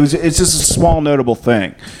standpoint. It's just a small notable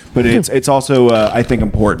thing, but it's also I think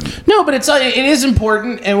important. No, but it is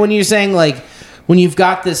important. And when you're saying when you've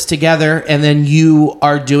got this together and then you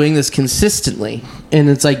are doing this consistently, and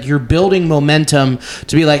it's you're building momentum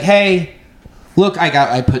to be hey, look,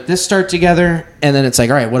 I put this start together, and then it's all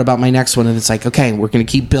right, what about my next one? And it's okay, we're going to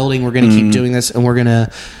keep building, we're going to keep doing this, and we're going to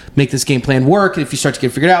make this game plan work. And if you start to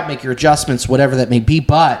get figured out, make your adjustments, whatever that may be.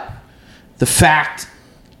 But the fact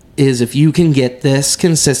is, if you can get this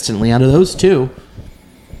consistently out of those 2,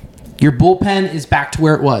 your bullpen is back to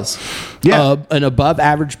where it was. Yeah. An above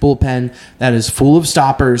average bullpen that is full of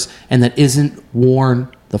stoppers and that isn't worn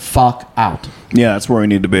the fuck out. Yeah, that's where we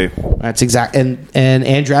need to be. That's exact. And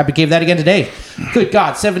Andrew Abbott gave that again today. Good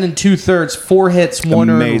God, 7 2/3, 4 hits, 1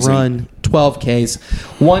 earned run, 12 Ks,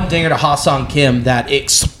 1 dinger to Ha-Sung Kim that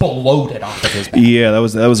exploded off of his bat. Yeah, that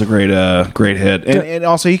was a great hit. And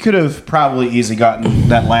also he could have probably easily gotten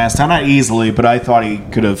that last time. Not easily, but I thought he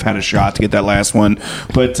could have had a shot to get that last one.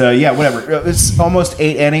 But yeah, whatever. It's almost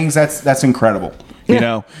 8 innings. That's incredible. You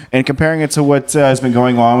know, and comparing it to what has been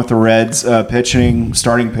going on with the Reds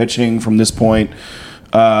starting pitching from this point,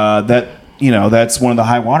 that's one of the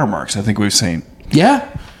high water marks I think we've seen. Yeah,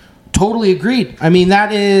 totally agreed. I mean,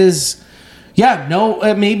 that is,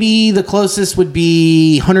 maybe the closest would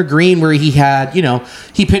be Hunter Green, where he had,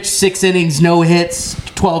 he pitched 6 innings, no hits,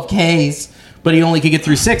 12 Ks, but he only could get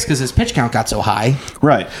through 6 because his pitch count got so high.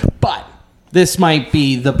 Right. But this might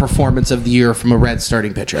be the performance of the year from a Red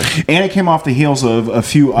starting pitcher. And it came off the heels of a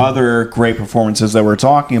few other great performances that we're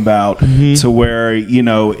talking about, to where,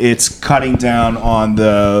 it's cutting down on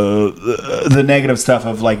the negative stuff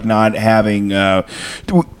of not having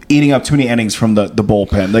eating up too many innings from the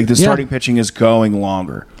bullpen. The starting pitching is going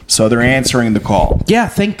longer. So they're answering the call. Yeah,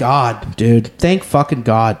 thank God, dude. Thank fucking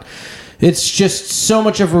God. It's just so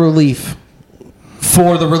much of a relief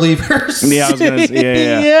for the relievers. Yeah, I was gonna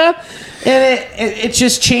say, yeah. And it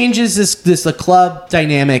just changes this club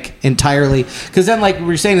dynamic entirely. Because then, like we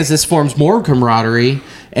were saying, this forms more camaraderie,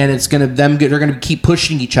 and it's gonna they're gonna keep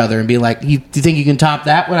pushing each other and be like, do you think you can top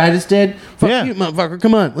that? What I just did? Fuck you, motherfucker!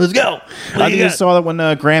 Come on, let's go. I think I saw that when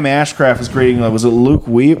Graham Ashcraft was grading. Was it Luke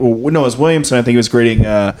Weaver? No, it was Williamson. I think he was grading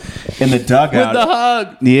in the dugout with the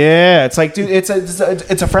hug. Yeah, it's like, dude, it's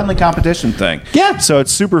a friendly competition thing. Yeah, so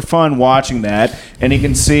it's super fun watching that, and you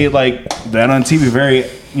can see like that on TV very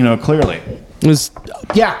clearly.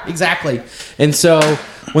 Yeah, exactly. And so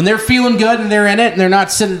when they're feeling good and they're in it, and they're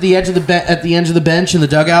not sitting at the edge of the bench in the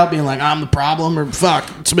dugout being like, I'm the problem, or fuck,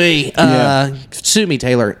 it's me. Sue me,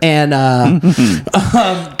 Taylor. And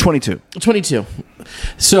 22.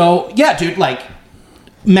 So yeah, dude, like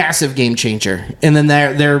massive game changer. And then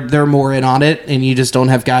they're more in on it, and you just don't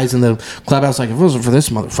have guys in the clubhouse like, if it wasn't for this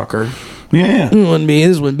motherfucker,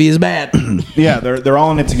 this wouldn't be as bad. Yeah, they're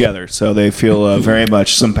all in it together, so they feel very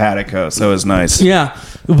much simpatico. So it was nice. Yeah,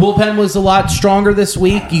 the bullpen was a lot stronger this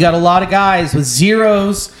week. You got a lot of guys with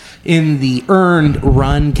zeros in the earned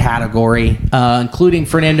run category, including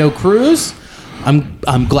Fernando Cruz.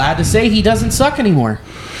 I'm glad to say he doesn't suck anymore.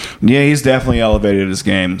 Yeah, he's definitely elevated his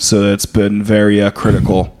game, so that's been very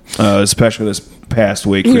critical, especially this past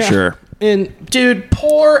week for sure. And dude,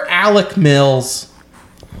 poor Alec Mills.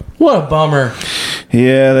 What a bummer.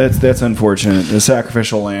 Yeah, that's unfortunate. The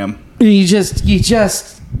sacrificial lamb. He gets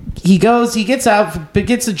out, but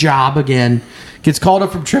gets a job again, gets called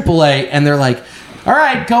up from AAA, and they're like, all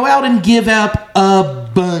right, go out and give up a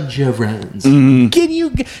bunch of runs. Mm-hmm. Can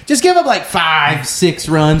you just give up like 5-6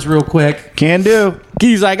 runs real quick? Can do.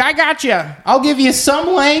 He's like, I got you. I'll give you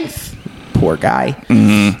some length. Poor guy.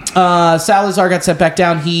 Mm-hmm. Salazar got sent back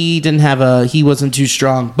down. He wasn't too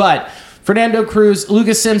strong, but Fernando Cruz,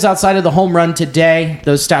 Lucas Sims outside of the home run today.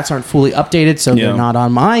 Those stats aren't fully updated, so they're not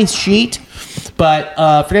on my sheet. But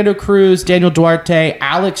Fernando Cruz, Daniel Duarte,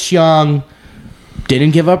 Alex Young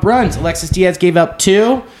didn't give up runs. Alexis Diaz gave up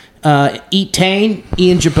 2. Etain,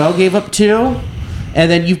 Ian Jabot gave up 2. And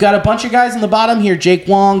then you've got a bunch of guys in the bottom here. Jake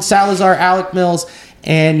Wong, Salazar, Alec Mills,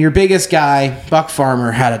 and your biggest guy, Buck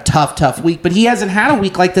Farmer, had a tough week, but he hasn't had a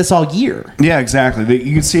week like this all year. Yeah, exactly.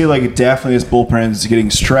 You can see like definitely this bullpen is getting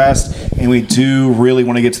stressed, and we do really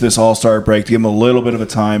want to get to this All-Star break to give him a little bit of a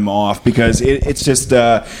time off, because it's just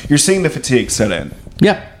you're seeing the fatigue set in.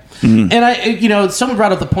 Yeah. Mm-hmm. And someone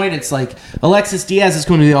brought up the point. It's like Alexis Diaz is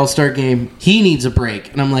going to the All-Star game. He needs a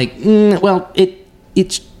break, and I'm like,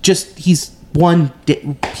 it's just he's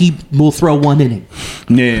he will throw one inning.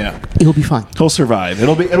 Yeah, he'll be fine. He'll survive.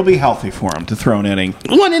 It'll be healthy for him to throw an inning.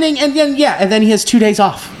 One inning, and then he has 2 days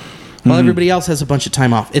off. While everybody else has a bunch of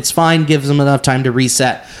time off. It's fine. Gives them enough time to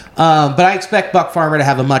reset. But I expect Buck Farmer to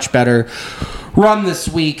have a much better run this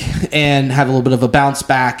week and have a little bit of a bounce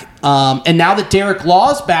back. And now that Derek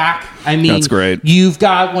Law's back, I mean, that's great. You've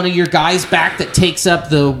got one of your guys back that takes up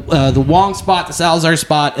the Wong spot, the Salazar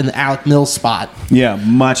spot, and the Alec Mills spot. Yeah,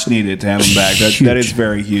 much needed to have him back. That is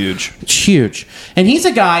very huge. It's huge. And he's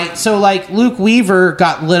a guy, so like Luke Weaver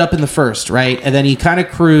got lit up in the first, right? And then he kind of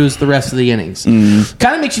cruised the rest of the innings.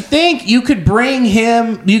 Kind of makes you think you could bring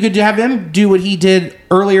him, you could have him do what he did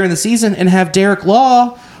earlier in the season and have Derek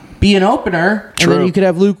Law be an opener. True. And then you could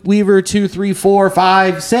have Luke Weaver 2, 3, 4,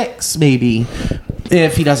 5, 6 maybe,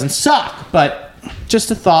 if he doesn't suck. But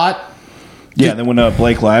just a thought. Yeah, then when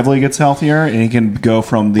Blake Lively gets healthier and he can go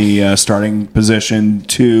from the starting position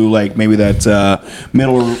to like maybe that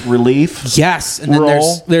middle relief. Yes, and then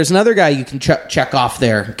there's another guy you can check off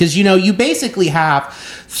there, because you basically have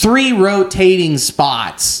 3 rotating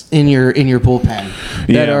spots in your bullpen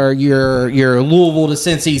that are your Louisville to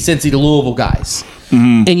Cincy to Louisville guys.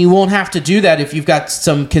 Mm-hmm. And you won't have to do that if you've got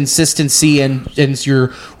some consistency and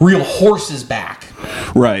your real horses back.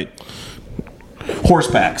 Right.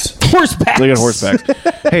 Horsebacks. Horsebacks. Look at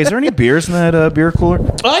horsebacks. Hey, is there any beers in that beer cooler?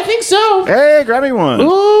 I think so. Hey, grab me one.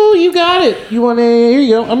 Oh, you got it. You want to? Here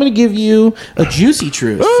you go. I'm going to give you a Juicy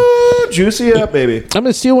Truth. Oh, juicy up, baby. I'm going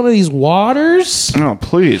to steal one of these waters. Oh,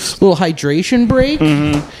 please. A little hydration break.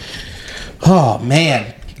 Mm-hmm. Oh,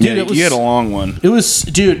 man. Dude, you had a long one. It was,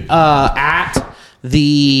 at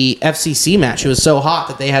the FCC match, it was so hot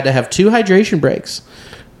that they had to have 2 hydration breaks.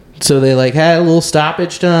 So they had a little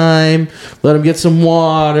stoppage time, let them get some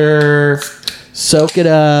water, soak it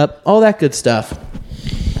up, all that good stuff.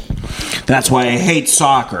 That's why I hate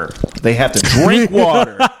soccer. They have to drink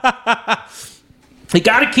water. They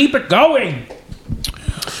got to keep it going.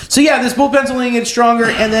 So yeah, this bullpen's only getting stronger,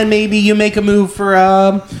 and then maybe you make a move for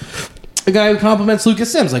a guy who complements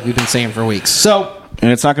Lucas Sims, like we've been saying for weeks.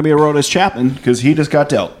 And it's not going to be Aroldis Chapman, because he just got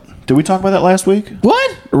dealt. Did we talk about that last week?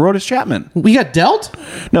 What? Aroldis Chapman. We got dealt?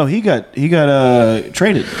 No, he got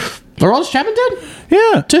traded. Aroldis Chapman did?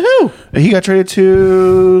 Yeah. To who? He got traded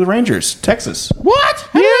to the Rangers, Texas. What?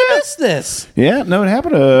 How did I miss this? Yeah, no, it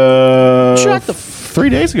happened Shut the 3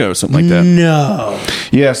 days ago or something like that. No.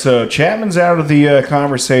 Yeah, so Chapman's out of the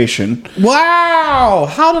conversation. Wow.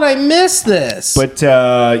 How did I miss this? But,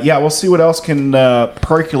 yeah, we'll see what else can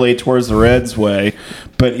percolate towards the Reds' way.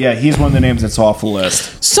 But, yeah, he's one of the names that's off the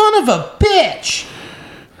list. Son of a bitch.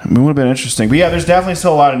 I mean, it would have been interesting. But, yeah, there's definitely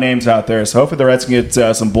still a lot of names out there. So hopefully the Reds can get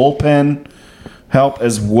some bullpen help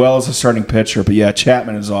as well as a starting pitcher. But, yeah,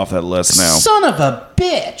 Chapman is off that list now. Son of a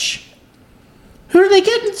bitch. Who do they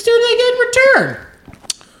get in return?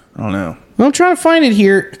 I don't know. I'm trying to find it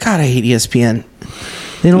here. God, I hate ESPN.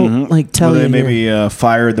 They don't tell Well, you. they maybe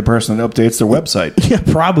fired the person that updates their website. Yeah,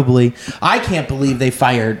 probably. I can't believe they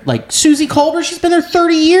fired Susie Colbert. She's been there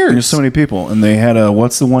 30 years. There's so many people, and they had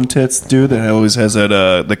what's the one tits dude that always has that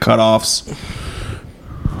the cutoffs?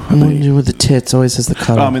 One with the tits always has the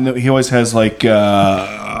cutoff. I mean, he always has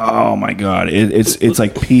oh my god, it's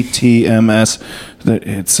like PTMS.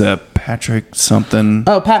 It's Patrick something.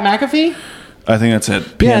 Oh, Pat McAfee. I think that's it.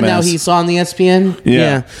 PMS. Yeah, now he's on the ESPN.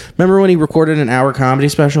 Yeah. Remember when he recorded an hour comedy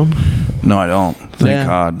special? No, I don't. Thank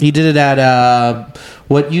God. He did it at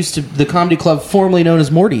what used to the comedy club formerly known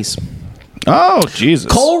as Morty's. Oh,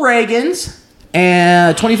 Jesus. Cole Reagans,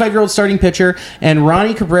 and 25-year-old starting pitcher, and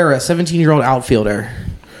Ronnie Cabrera, 17-year-old outfielder.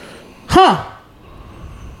 Huh.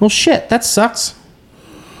 Well, shit. That sucks.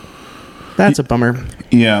 That's a bummer.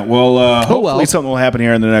 Yeah, well, hopefully something will happen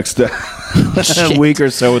here in the next week or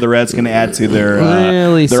so where the Reds can add to their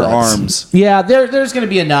really their sucks. arms. Yeah, there's going to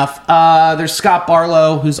be enough. There's Scott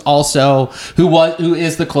Barlow, who is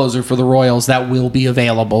the closer for the Royals, that will be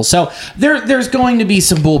available. So there's going to be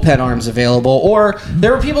some bullpen arms available. Or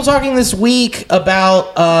there were people talking this week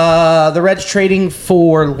about the Reds trading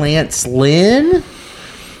for Lance Lynn.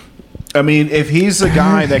 I mean, if he's a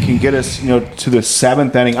guy that can get us, to the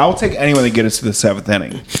seventh inning, I'll take anyone to get us to the seventh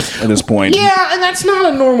inning at this point. Yeah, and that's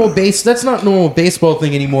not normal baseball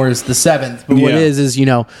thing anymore. Is the seventh, but what it is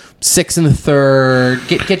 6 in the third,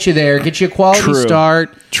 get you there, get you a quality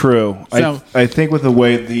start. True. So, I think with the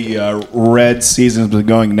way the Red season's been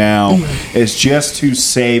going now, it's just to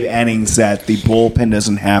save innings that the bullpen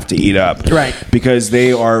doesn't have to eat up. Right. Because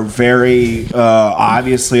they are very,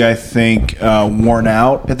 obviously, I think, worn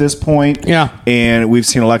out at this point. Yeah. And we've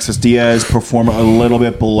seen Alexis Diaz perform a little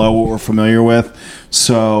bit below what we're familiar with.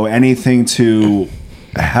 So anything to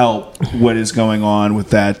help what is going on with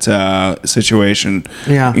that situation,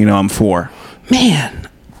 I'm for. Man,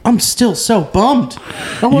 I'm still so bummed.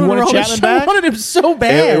 I wanted Chapman back? I wanted him so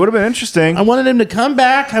bad. It would have been interesting. I wanted him to come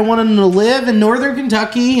back. I wanted him to live in northern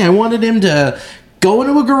Kentucky. I wanted him to go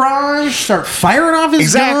into a garage, start firing off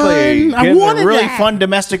his gun. I wanted really that. fun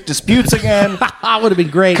domestic disputes again. That would have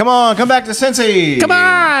been great. Come back to Cincy. Come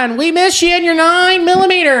on, we miss you in your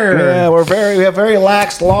 9mm. Yeah, we have very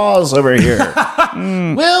lax laws over here.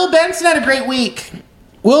 Will Benson had a great week.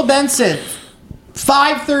 Will Benson,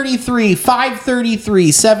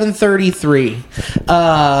 533, 733.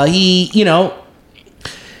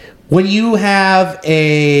 When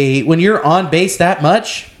you're on base that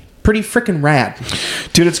much, pretty freaking rad.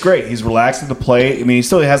 Dude, it's great. He's relaxed at the plate. I mean, he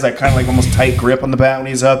still has that kind of almost tight grip on the bat when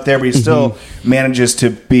he's up there, but he still manages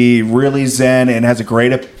to be really zen and has a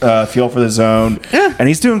great feel for the zone. Yeah. And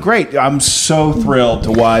he's doing great. I'm so thrilled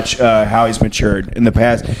to watch how he's matured in the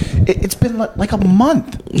past. It's been like a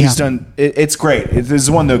month. He's done. It's great. This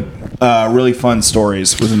is one of the really fun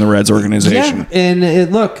stories within the Reds organization. Yeah,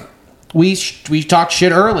 and look, we talked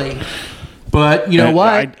shit early, but you know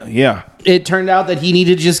what? It turned out that he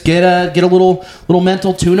needed to just get a little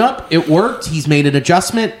mental tune-up. It worked. He's made an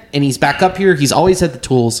adjustment, and he's back up here. He's always had the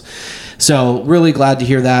tools. So really glad to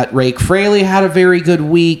hear that. Rake Fraley had a very good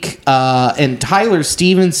week. And Tyler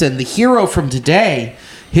Stevenson, the hero from today,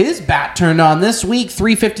 his bat turned on this week.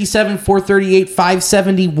 357, 438,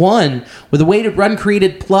 571 with a weighted run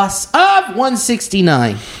created plus of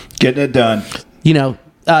 169. Getting it done.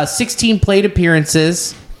 16 plate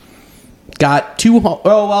appearances. Got 2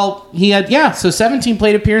 17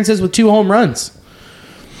 plate appearances with 2 home runs.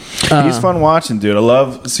 He's fun watching, dude. I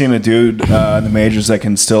love seeing a dude in the majors that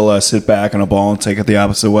can still sit back on a ball and take it the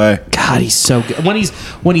opposite way. God, he's so good.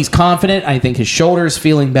 When he's confident, I think his shoulder's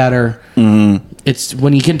feeling better. It's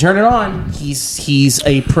when he can turn it on. He's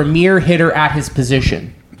a premier hitter at his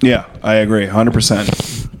position. Yeah, I agree,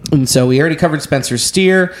 100%. And so we already covered Spencer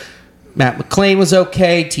Steer. Matt McClain was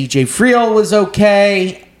okay. TJ Friel was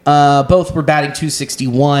okay. Both were batting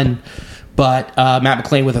 .261, but Matt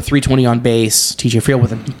McClain with a .320 on base, TJ Friel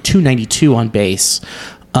with a .292 on base.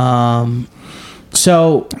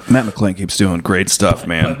 So Matt McClain keeps doing great stuff,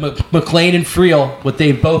 man. McClain and Friel, what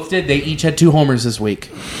they both did, they each had 2 homers this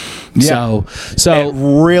week. Yeah. So At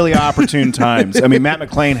really opportune times. I mean, Matt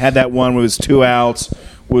McClain had that one with 2 outs.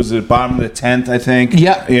 Was it bottom of the 10th, I think?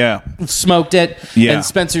 Yeah. Smoked it. Yeah. And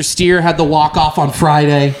Spencer Steer had the walk-off on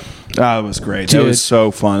Friday. Oh, it was great. Dude. That was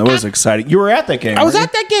so fun. It was exciting. You were at that game. I was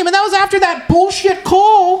at that game, and that was after that bullshit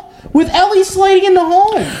call with Ellie sliding into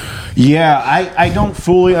home. Yeah, I don't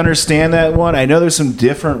fully understand that one. I know there's some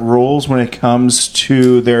different rules when it comes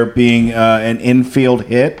to there being an infield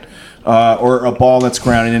hit. Or a ball that's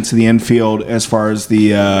grounded into the infield as far as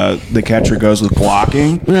the catcher goes with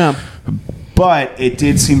blocking. Yeah. But it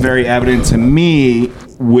did seem very evident to me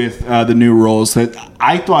with the new rules that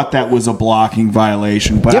I thought that was a blocking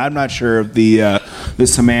violation, but I'm not sure of the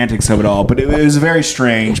semantics of it all. But it was very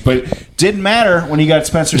strange. But it didn't matter when you got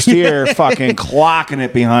Spencer Steer fucking clocking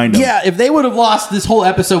it behind him. Yeah, if they would have lost, this whole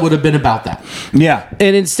episode would have been about that. Yeah.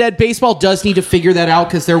 And instead, baseball does need to figure that out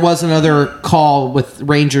because there was another call with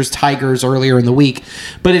Rangers Tigers earlier in the week.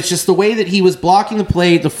 But it's just the way that he was blocking the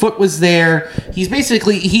plate. The foot was there. He's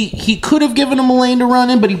basically, he could have given him a lane to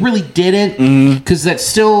run in, but he really didn't because that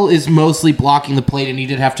still is mostly blocking the plate, and he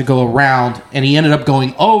did have to go around, and he ended up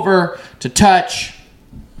going over to touch.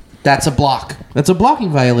 That's a block. That's a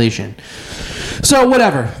blocking violation. So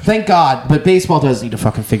whatever. Thank God. But baseball does need to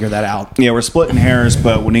fucking figure that out. Yeah, we're splitting hairs,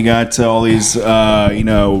 but when you got all these,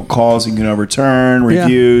 calls you can overturn,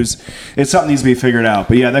 reviews, it's something that needs to be figured out.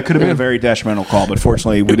 But yeah, that could have been a very detrimental call, but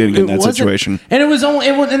fortunately we didn't get in that situation. And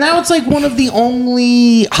and now it's like one of the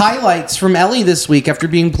only highlights from Ellie this week after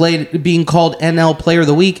being called NL Player of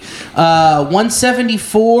the Week.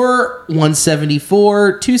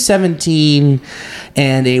 174, 217,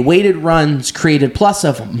 and a weighted runs created plus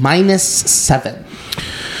of -7.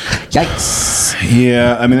 Yikes.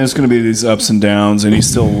 Yeah, I mean, there's going to be these ups and downs, and he's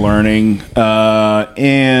still learning.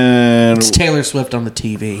 And It's Taylor Swift on the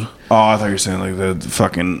TV. Oh, I thought you were saying like the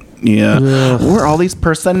fucking, yeah. Ugh. We're all these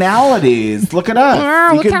personalities. Look at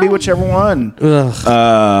us. You can be whichever one.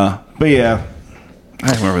 But yeah. I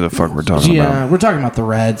don't remember the fuck we're talking about. Yeah, we're talking about the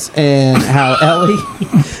Reds and how Ellie...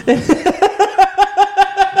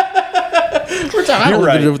 You're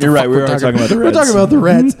right. We were talking about the Reds. We're talking about the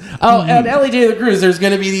Reds. Oh, and Ellie De La Cruz. There's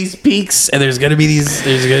going to be these peaks, and there's going to be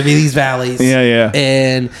these valleys. Yeah.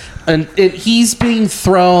 And he's being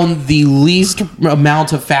thrown the least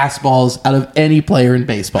amount of fastballs out of any player in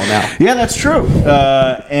baseball now. Yeah, that's true.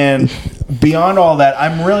 And beyond all that,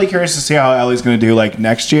 I'm really curious to see how Ellie's going to do like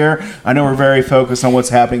next year. I know we're very focused on what's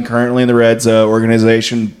happening currently in the Reds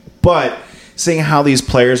organization, but seeing how these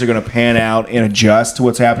players are going to pan out and adjust to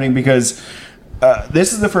what's happening, because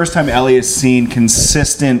this is the first time Ellie has seen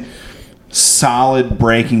consistent, solid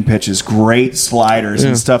breaking pitches, great sliders,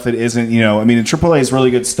 and stuff that isn't, I mean, in AAA is really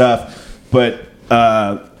good stuff, but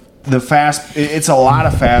it's a lot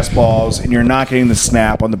of fastballs, and you're not getting the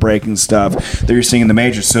snap on the breaking stuff that you're seeing in the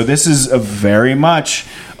majors. So this is a very much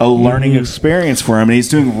a learning experience for him, and he's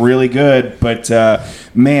doing really good. But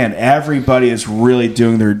man, everybody is really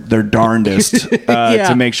doing their darndest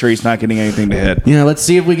to make sure he's not getting anything to hit. Let's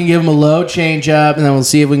see if we can give him a low changeup, and then we'll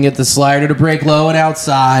see if we can get the slider to break low and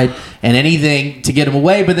outside, and anything to get him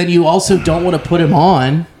away. But then you also don't want to put him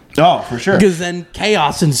on. Oh, for sure. Because then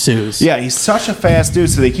chaos ensues. Yeah, he's such a fast dude,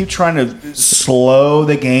 so they keep trying to slow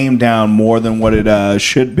the game down more than what it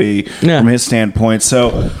should be from his standpoint.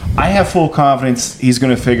 So I have full confidence he's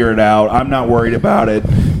going to figure it out. I'm not worried about it.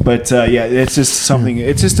 But, it's just something.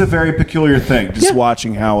 It's just a very peculiar thing, just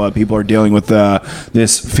watching how people are dealing with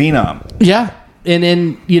this phenom. Yeah. And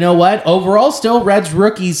then, you know what? Overall, still, Reds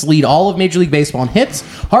rookies lead all of Major League Baseball in hits,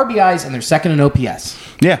 RBIs, and they're second in OPS.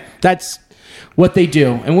 Yeah. That's what they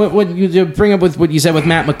do. And what you bring up with what you said with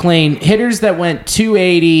Matt McClain, hitters that went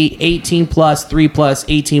 280, 18 plus, 3 plus,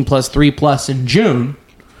 18 plus, 3 plus in June: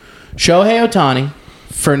 Shohei Ohtani,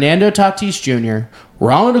 Fernando Tatis Jr.,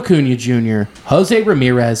 Ronald Acuna Jr., Jose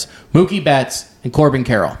Ramirez, Mookie Betts, and Corbin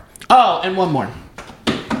Carroll. Oh, and one more.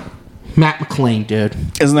 Matt McClain, dude.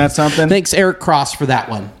 Isn't that something? Thanks, Eric Cross, for that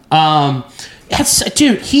one.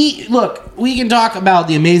 Look, we can talk about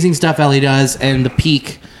the amazing stuff Ellie does and the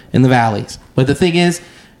peak in the valleys. But the thing is,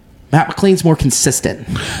 Matt McClain's more consistent.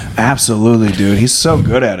 Absolutely, dude. He's so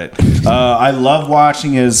good at it. I love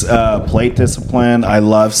watching his plate discipline. I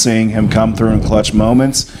love seeing him come through in clutch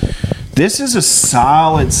moments. This is a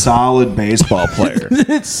solid baseball player.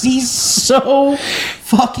 He's so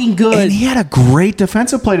fucking good. And he had a great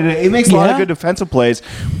defensive play today. He makes a lot of good defensive plays,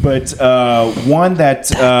 but one that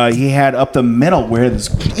he had up the middle where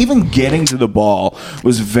even getting to the ball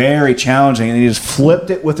was very challenging, and he just flipped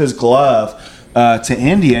it with his glove to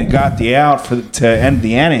India and got the out to end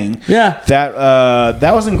the inning. Yeah.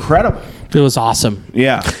 That was incredible. It was awesome.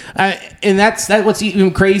 Yeah. And that's what's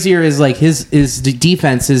even crazier is like his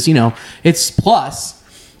defense is, it's plus,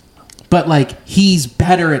 but like he's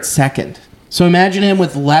better at second. So imagine him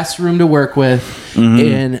with less room to work with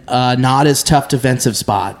in not as tough defensive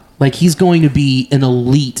spot. Like he's going to be an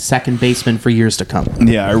elite second baseman for years to come.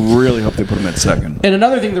 Yeah, I really hope they put him at second. And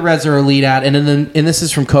another thing the Reds are elite at, and this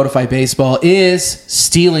is from Codified Baseball, is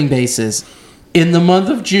stealing bases. In the month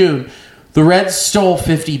of June, the Reds stole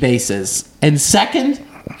 50 bases. And second,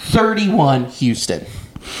 31 Houston.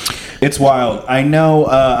 It's wild. I know.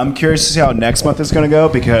 I'm curious to see how next month is going to go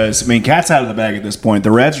because, cat's out of the bag at this point. The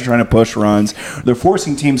Reds are trying to push runs. They're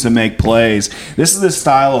forcing teams to make plays. This is the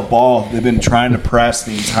style of ball they've been trying to press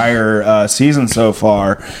the entire season so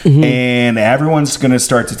far, and everyone's going to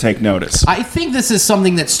start to take notice. I think this is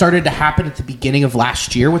something that started to happen at the beginning of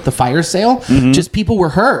last year with the fire sale. Just people were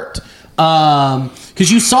hurt.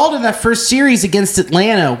 Because you saw it in that first series against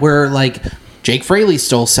Atlanta where, like, Jake Fraley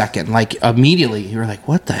stole second, like, immediately. You were like,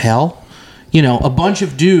 what the hell? A bunch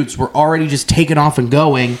of dudes were already just taking off and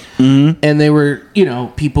going, and they were,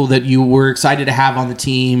 people that you were excited to have on the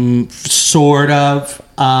team, sort of,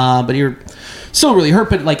 but you're still really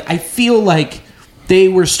hurt. But, like, I feel like they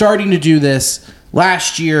were starting to do this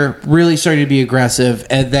last year, really starting to be aggressive,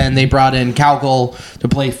 and then they brought in Cowgill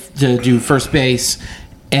to do first base.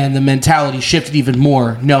 And the mentality shifted even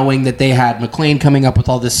more, knowing that they had McLean coming up with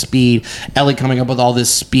all this speed, Ellie coming up with all this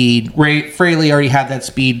speed. Fraley already had that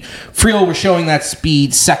speed. Friel was showing that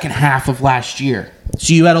speed second half of last year.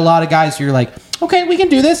 So you had a lot of guys who you're like, okay, we can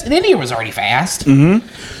do this. And India was already fast.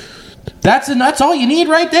 That's all you need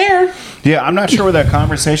right there. Yeah, I'm not sure where that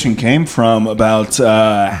conversation came from about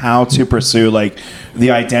how to pursue the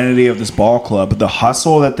identity of this ball club, but the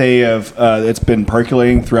hustle that they have it's been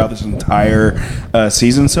percolating throughout this entire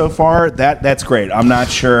season so far. That's great. I'm not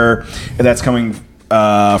sure if that's coming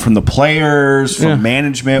from the players, from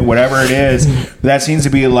management, whatever it is. That seems to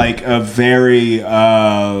be like a very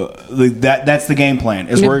that's the game plan.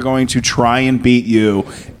 Is we're going to try and beat you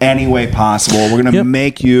any way possible. We're going to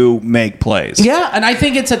make you make plays. Yeah, and I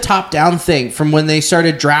think it's a top-down thing from when they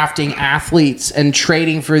started drafting athletes and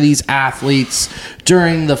trading for these athletes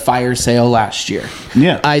during the fire sale last year.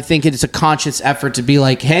 Yeah, I think it's a conscious effort to be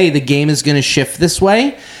like, hey, the game is going to shift this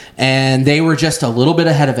way, and they were just a little bit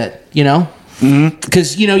ahead of it.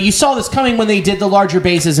 Because, you saw this coming when they did the larger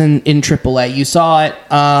bases in AAA. You saw it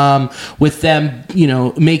with them,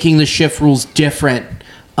 making the shift rules different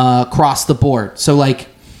across the board. So, like,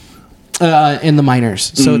 in the minors.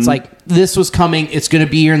 So it's like, this was coming. It's going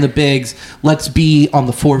to be here in the bigs. Let's be on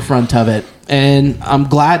the forefront of it. And I'm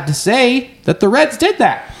glad to say that the Reds did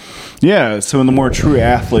that. Yeah, so when the more true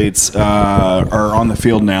athletes are on the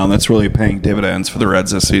field now, that's really paying dividends for the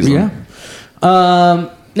Reds this season. Yeah.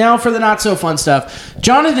 Now for the not-so-fun stuff.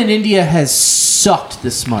 Jonathan India has sucked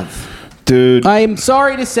this month. Dude. I'm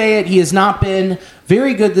sorry to say it. He has not been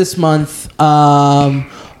very good this month.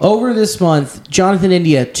 Over this month, Jonathan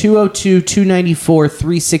India, 202, 294,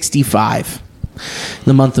 365 in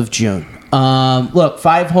the month of June. Look,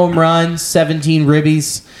 5 home runs, 17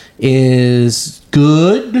 ribbies is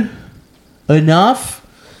good enough.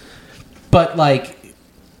 But, like,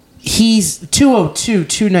 he's 202,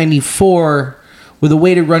 294... with a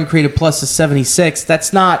weighted run created plus of 76,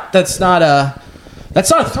 that's not a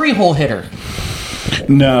 3-hole hitter.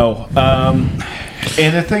 No,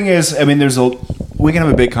 and the thing is, we can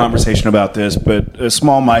have a big conversation about this, but a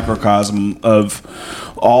small microcosm of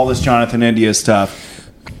all this Jonathan India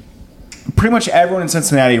stuff. Pretty much everyone in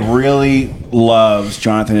Cincinnati really loves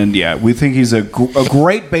Jonathan India. We think he's a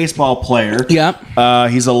great baseball player. Yeah,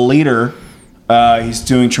 he's a leader. He's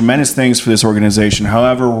doing tremendous things for this organization.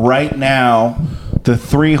 However, right now, the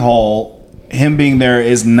 3-hole, him being there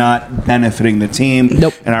is not benefiting the team.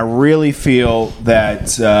 Nope. And I really feel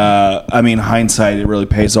that, hindsight, it really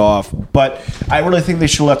pays off. But I really think they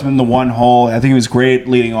should have left him in the 1-hole. I think he was great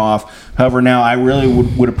leading off. However, now I really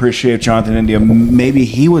would appreciate Jonathan India. Maybe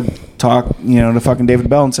he would talk, to fucking David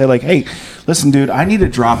Bell and say, like, hey, listen, dude, I need to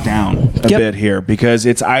drop down a bit here because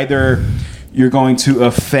it's either you're going to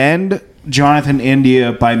offend Jonathan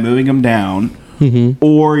India by moving him down,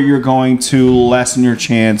 or you're going to lessen your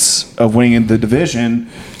chance of winning in the division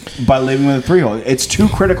by leaving with a 3-hole. It's two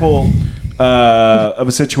critical of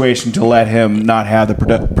a situation to let him not have the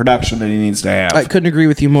production that he needs to have. I couldn't agree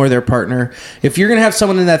with you more there, partner. If you're going to have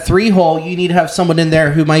someone in that 3 hole, you need to have someone in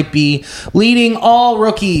there who might be leading all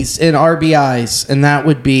rookies in RBIs, and that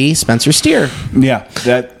would be Spencer Steer. Yeah,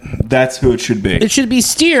 that's who it should be. It should be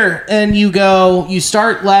Steer, and you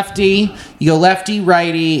start lefty, you go lefty,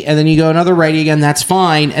 righty, and then you go another righty again, that's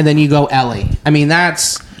fine, and then you go Ellie. I mean,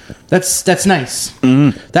 that's nice.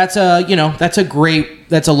 Mm-hmm.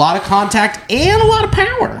 That's a lot of contact and a lot of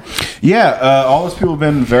power. Yeah, all those people have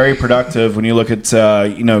been very productive when you look at,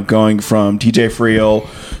 going from TJ Friel,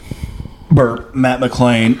 Burp, Matt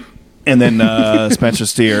McClain, and then Spencer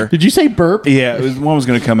Steer. Did you say burp? Yeah, one was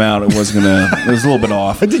going to come out. It was a little bit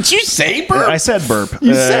off. Did you say burp? I said burp.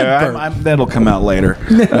 You said burp. That'll come out later.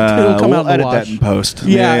 It'll come out in the edit wash. that in post.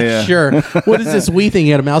 Yeah, sure. What is this wee thing?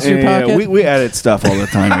 You had a mouse in your pocket? Yeah, we edit stuff all the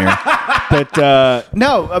time here. But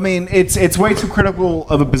no, I mean it's way too critical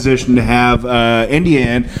of a position to have India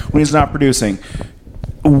in when he's not producing.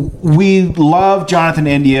 We love Jonathan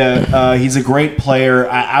India. He's a great player.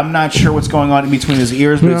 I'm not sure what's going on in between his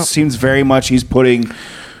ears, but it seems very much he's putting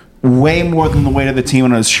way more than the weight of the team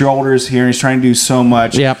on his shoulders here. He's trying to do so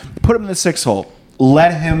much. Yep. Put him in the 6 hole.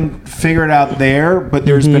 Let him figure it out there, but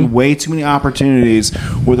there's been way too many opportunities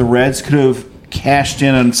where the Reds could have cashed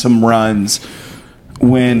in on some runs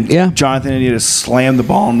when Jonathan India just slammed the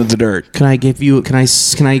ball into the dirt. Can I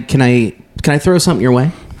throw something your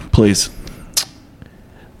way? Please.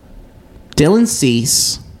 Dylan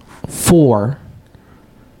Cease for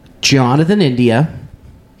Jonathan India.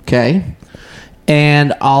 Okay.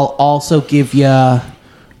 And I'll also give you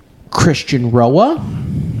Christian Roa.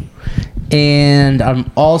 And I'm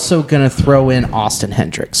also going to throw in Austin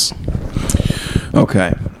Hendricks.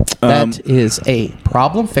 Okay. That is a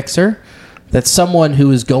problem fixer. That's someone who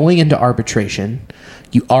is going into arbitration.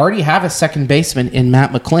 You already have a second baseman in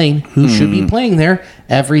Matt McClain who should be playing there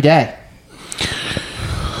every day.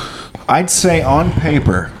 I'd say on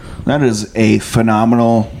paper, that is a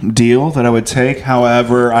phenomenal deal that I would take.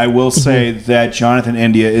 However, I will say that Jonathan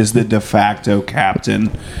India is the de facto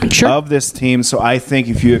captain of this team. So I think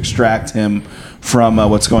if you extract him from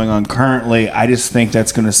what's going on currently, I just think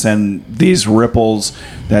that's going to send these ripples.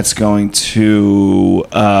 That's going to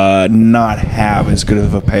not have as good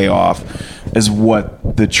of a payoff as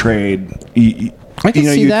what the trade. I can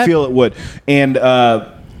see that. You'd feel it would. And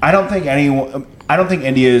I don't think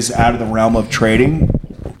India is out of the realm of trading.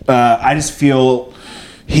 I just feel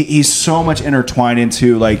he's so much intertwined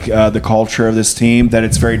into the culture of this team that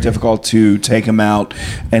it's very difficult to take him out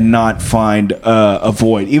and not find a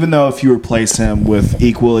void. Even though if you replace him with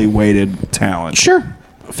equally weighted talent, sure,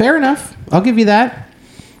 fair enough. I'll give you that.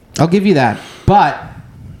 But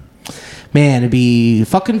man, it'd be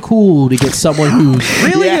fucking cool to get someone who's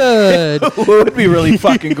really good. It would be really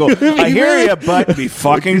fucking cool. I hear you, but it'd be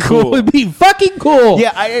fucking cool. It'd be fucking cool.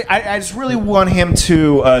 Yeah, I just really want him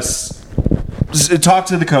to talk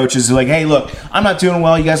to the coaches. Like, hey, look, I'm not doing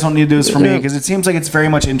well. You guys don't need to do this for me, because it seems like it's very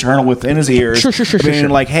much internal within his ears. Sure.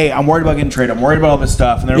 Like, hey, I'm worried about getting traded. I'm worried about all this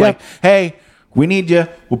stuff. And they're like, hey, we need you.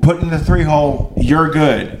 We'll put you in the 3 hole. You're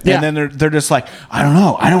good. Yeah. And then they're just like, I don't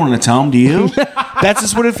know. I don't want to tell them. Do you? That's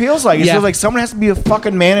just what it feels like. It feels like someone has to be a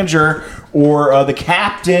fucking manager or the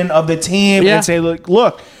captain of the team and say,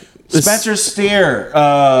 look, Spencer Steer,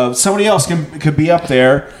 somebody else could be up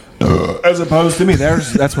there as opposed to me.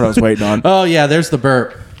 That's what I was waiting on. Oh yeah, there's the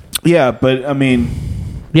burp. Yeah, but I mean,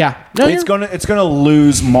 no, it's gonna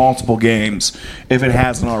lose multiple games if it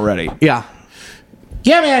hasn't already. Yeah.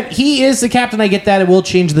 Yeah, man, he is the captain. I get that. It will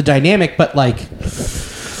change the dynamic, but I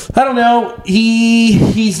don't know.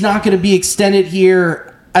 He's not going to be extended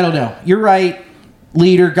here. I don't know. You're right.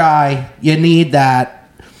 Leader guy. You need that.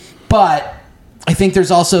 But I think there's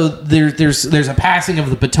also there's a passing of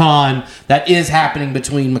the baton that is happening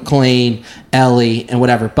between McClain, Ellie, and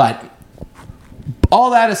whatever. But all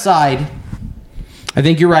that aside, I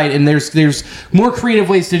think you're right. And there's more creative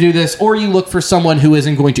ways to do this, or you look for someone who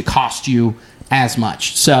isn't going to cost you as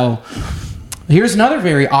much. So here's another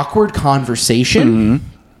very awkward conversation.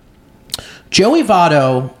 Joey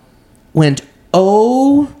Votto went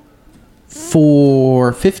 0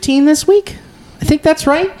 for 15 this week. I think that's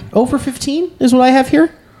right. 0 for 15 is what I have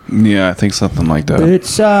here. Yeah, I think something like that.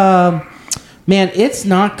 It's man, it's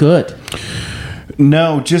not good.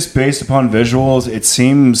 No, just based upon visuals, it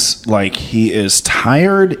seems like he is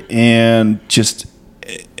tired and just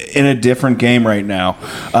in a different game right now.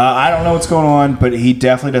 I don't know what's going on, but he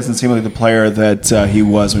definitely doesn't seem like the player that he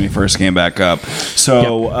was when he first came back up.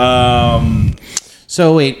 So,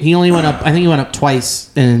 so wait, he only went up. I think he went up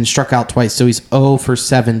twice and struck out twice. So he's 0 for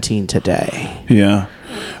 17 today. Yeah.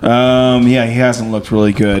 Yeah, he hasn't looked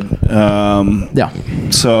really good. Yeah.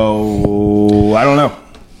 So, I don't know.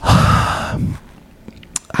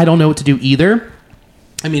 I don't know what to do either.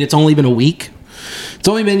 I mean, it's only been a week. It's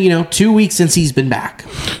only been, 2 weeks since he's been back.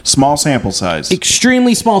 Small sample size.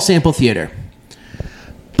 Extremely small sample theater.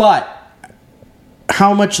 But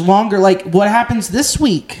how much longer? Like, what happens this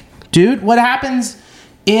week? Dude, what happens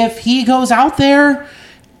if he goes out there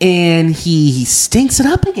and he stinks it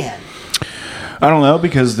up again? I don't know,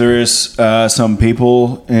 because there is some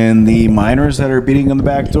people in the minors that are beating on the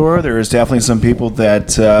back door. There is definitely some people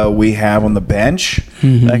that we have on the bench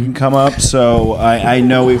that can come up. So I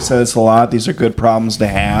know we've said this a lot. These are good problems to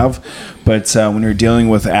have. But when you're dealing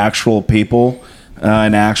with actual people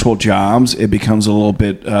and actual jobs, it becomes a little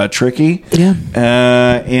bit tricky. Yeah.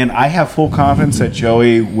 And I have full confidence that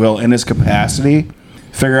Joey will, in his capacity,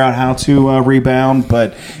 figure out how to rebound,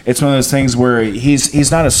 but it's one of those things where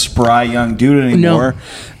he's not a spry young dude anymore.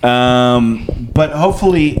 No. But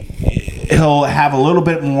hopefully he'll have a little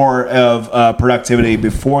bit more of productivity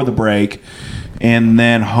before the break, and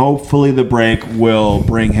then hopefully the break will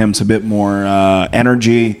bring him to a bit more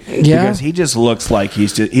energy. Yeah. Because he just looks like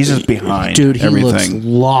he's just behind. Dude, he everything. looks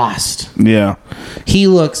lost. Yeah. He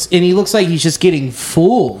looks like he's just getting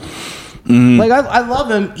fooled. Like, I love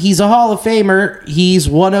him. He's a Hall of Famer. He's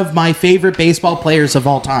one of my favorite baseball players of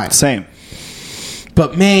all time. Same.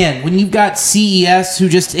 But, man, when you've got CES who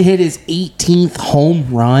just hit his 18th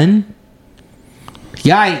home run,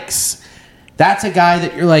 yikes. That's a guy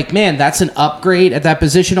that you're like, man, that's an upgrade at that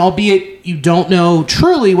position, albeit you don't know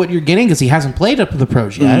truly what you're getting because he hasn't played up to the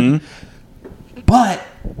pros yet. But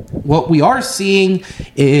what we are seeing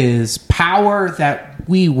is power that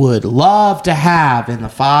we would love to have in the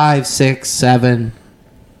 5, 6, 7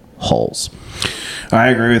 holes. I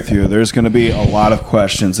agree with you. There's going to be a lot of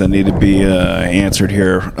questions that need to be answered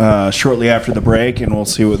here shortly after the break, and we'll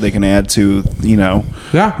see what they can add to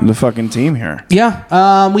the fucking team here.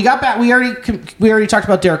 Yeah, we got back. We already talked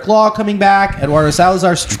about Derek Law coming back. Eduardo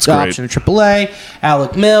Salazar's option at AAA.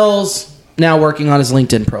 Alec Mills now working on his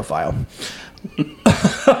LinkedIn profile.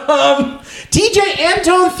 TJ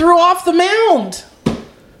Antone threw off the mound.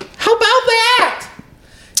 How about that?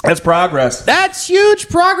 That's progress. That's huge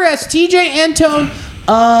progress. TJ Antone,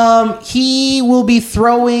 he will be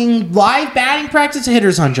throwing live batting practice to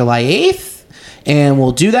hitters on July 8th, and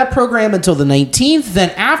we'll do that program until the 19th.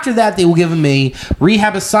 Then after that, they will give him a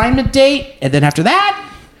rehab assignment date, and then after that,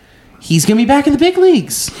 he's going to be back in the big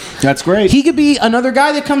leagues. That's great. He could be another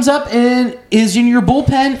guy that comes up and is in your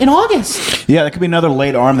bullpen in August. Yeah, that could be another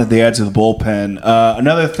late arm that they add to the bullpen.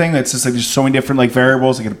 Another thing that's just like there's so many different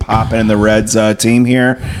variables that could pop in the Reds team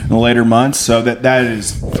here in the later months. So that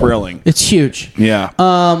is thrilling. It's huge. Yeah.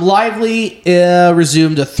 Lively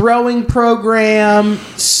resumed a throwing program,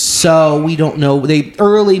 so we don't know. They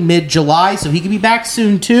early mid-July, so he could be back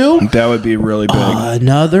soon too. That would be really big.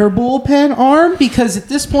 Another bullpen arm, because at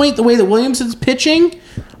this point, the way that Williamson's pitching,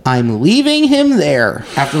 I'm leaving him there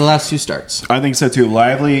after the last 2 starts. I think so too.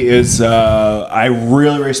 Lively is, I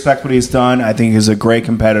really respect what he's done. I think he's a great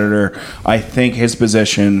competitor. I think his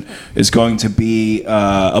position is going to be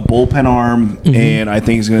a bullpen arm, and I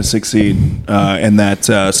think he's going to succeed in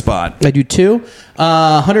that spot. I do too.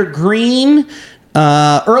 Hunter Green,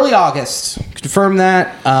 early August. Confirm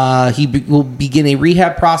that. He will begin a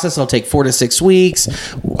rehab process. It'll take 4 to 6 weeks.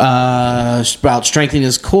 About strengthening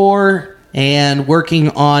his core and working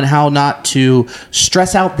on how not to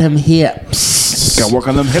stress out them hips. Got to work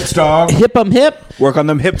on them hips, dog. Hip 'em hip. Work on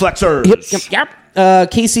them hip flexors. Yep.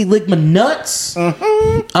 Casey Ligma nuts.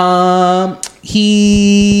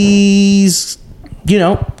 He's,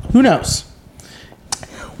 who knows?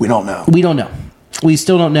 We don't know. We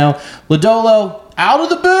still don't know. Lodolo, out of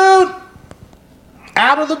the boot.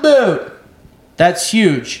 Out of the boot. That's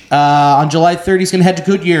huge. On July 30th, he's going to head to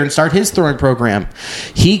Goodyear and start his throwing program.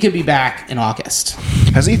 He could be back in August.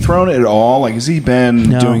 Has he thrown it at all? Has he been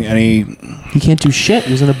doing any... He can't do shit.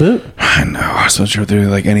 He was in a boot. I know. I was not sure if they're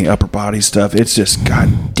doing any upper body stuff. It's just,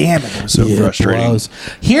 god damn it, so frustrating. Blows.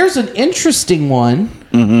 Here's an interesting one.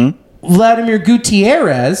 Vladimir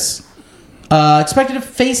Gutierrez expected to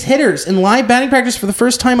face hitters in live batting practice for the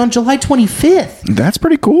first time on July 25th. That's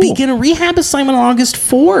pretty cool. Begin a rehab assignment on August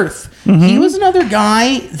 4th. He was another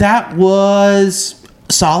guy that was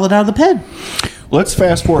solid out of the pen. Let's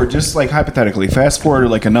fast forward, just hypothetically, fast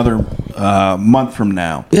forward another month from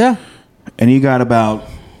now. Yeah. And you got about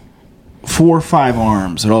 4 or 5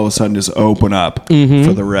 arms that all of a sudden just open up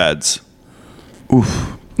for the Reds.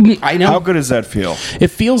 Oof. I know. How good does that feel? It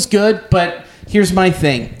feels good, but here's my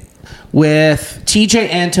thing. with TJ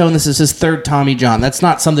Antone. This is his third Tommy John. That's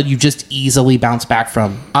not something you just easily bounce back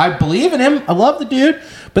from. I believe in him. I love the dude,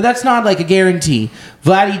 but that's not like a guarantee.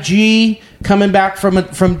 Vladdy G coming back from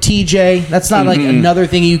TJ. That's not like another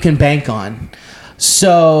thing you can bank on.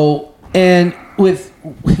 So, and with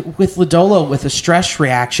Lodolo with a stress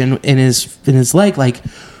reaction in his leg, like,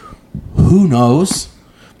 who knows?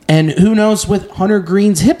 And who knows with Hunter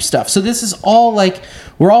Green's hip stuff. So this is all like,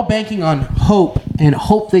 we're all banking on hope and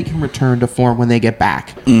hope they can return to form when they get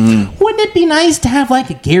back. Wouldn't it be nice to have like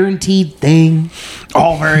a guaranteed thing?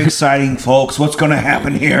 All very exciting, folks. What's going to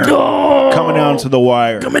happen here? Coming down to the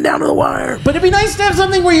wire. But it'd be nice to have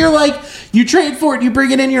something where you're like, you trade for it, you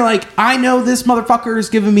bring it in, you're like, I know this motherfucker is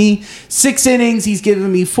giving me 6 innings. He's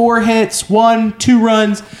giving me 4 hits, 2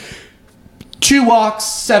 runs, 2 walks,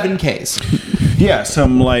 7 Ks. Yeah,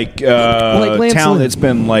 some talent that's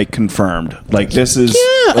been like confirmed. Like this is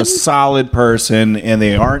a solid person, and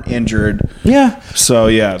they aren't injured. Yeah. So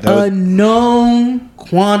yeah, a known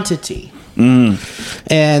quantity. And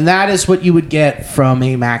that is what you would get from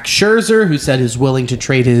a Max Scherzer, who said is willing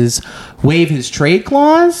to waive his trade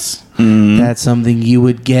clause. That's something you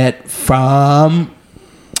would get from,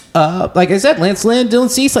 like I said, Lance Lynn, Dylan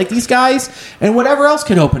Cease, like these guys, and whatever else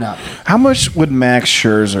could open up. How much would Max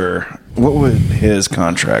Scherzer? What would his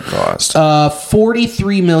contract cost?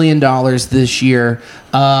 $43 million this year.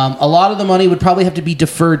 A lot of the money would probably have to be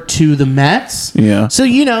deferred to the Mets. Yeah. So,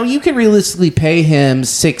 you could realistically pay him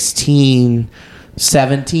 $16,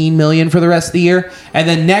 $17 million for the rest of the year. And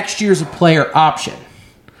then next year's a player option.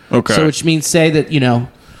 Okay. So, which means say that,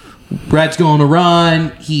 Brad's going to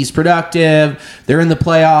run. He's productive. They're in the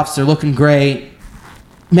playoffs. They're looking great.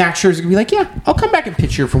 Max Scherzer going to be like, yeah, I'll come back and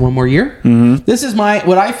pitch here for 1 more year. This is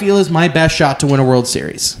what I feel is my best shot to win a World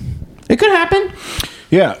Series. It could happen.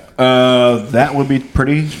 Yeah, that would be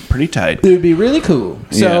pretty tight. It would be really cool.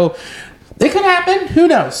 So it could happen. Who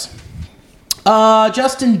knows?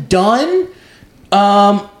 Justin Dunn,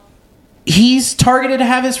 he's targeted to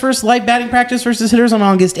have his first live batting practice versus hitters on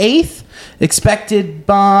August 8th. Expected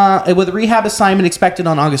with a rehab assignment expected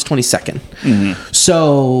on August 22nd.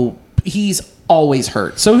 So he's always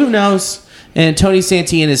hurt. So who knows? And Tony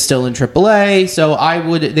Santillan is still in AAA. So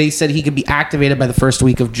they said he could be activated by the first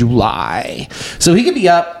week of July. So he could be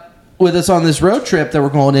up with us on this road trip that we're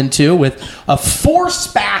going into with a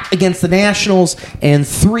 4-spat against the Nationals and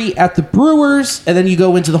 3 at the Brewers. And then you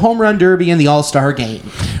go into the Home Run Derby and the All-Star Game.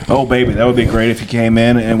 Oh, baby, that would be great if you came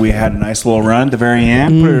in and we had a nice little run at the very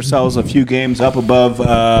end. Put ourselves a few games up above,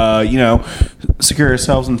 secure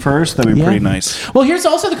ourselves in first. That'd be pretty nice. Well, here's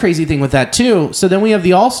also the crazy thing with that, too. So then we have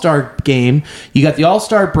the All-Star Game. You got the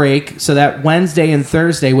All-Star break, so that Wednesday and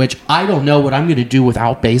Thursday, which I don't know what I'm going to do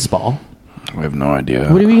without baseball. I have no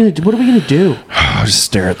idea. What are we gonna do? I'll just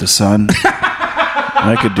stare at the sun.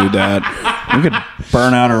 I could do that. We could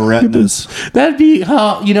burn out our retinas. That'd be,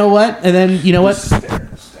 you know what? And then, you know what?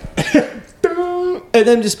 And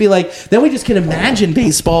then just be like, then we just can imagine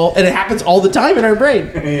baseball, and it happens all the time in our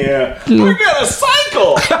brain. Yeah. We got a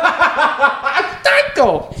cycle!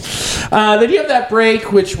 Then you have that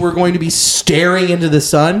break, which we're going to be staring into the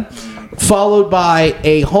sun, followed by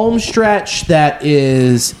a home stretch that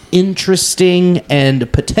is interesting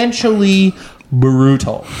and potentially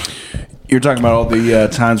brutal. You're talking about all the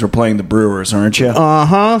times we're playing the Brewers, aren't you?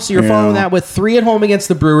 So you're following that with 3 at home against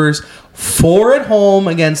the Brewers, 4 at home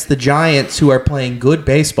against the Giants, who are playing good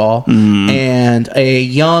baseball, and a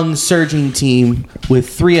young surging team with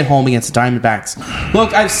 3 at home against the Diamondbacks.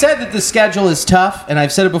 Look, I've said that the schedule is tough, and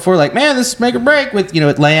I've said it before, like, man, this is make or break with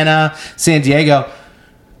Atlanta, San Diego.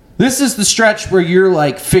 This is the stretch where you're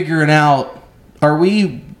like figuring out,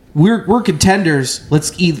 we're contenders.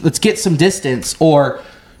 Let's get some distance, or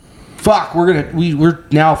fuck, we're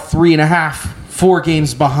now 3.5, 4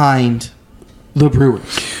 games behind the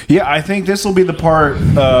Brewers. Yeah, I think this will be the part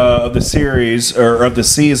of the series or of the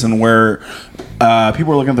season where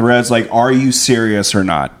people are looking at the Reds like, are you serious or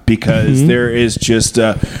not? Because there is just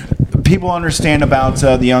people understand about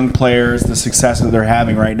the young players, the success that they're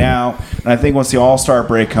having right now. And I think once the All-Star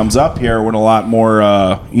break comes up here, when a lot more,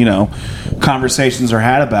 conversations are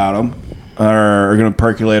had about them, are going to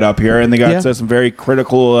percolate up here. And they got some very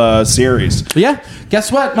critical series. Yeah.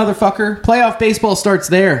 Guess what, motherfucker? Playoff baseball starts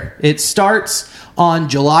there. It starts on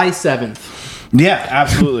July 7th. Yeah,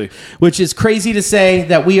 absolutely. Which is crazy to say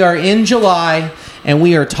that we are in July and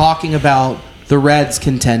we are talking about the Reds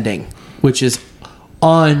contending, which is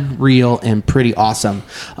unreal and pretty awesome.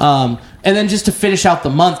 And then just to finish out the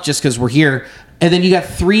month, just because we're here, and then you got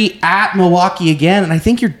 3 at Milwaukee again, and I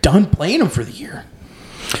think you're done playing them for the year.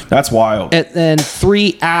 That's wild. And then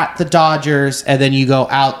 3 at the Dodgers, and then you go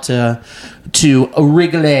out to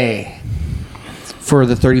Wrigley for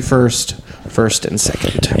the 31st, 1st, and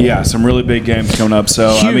 2nd. Yeah, some really big games coming up.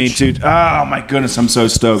 So, Huge. I mean, dude, oh my goodness, I'm so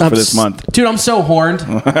stoked for this month. Dude, I'm so horned.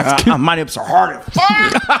 My nips are hard.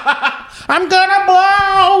 I'm gonna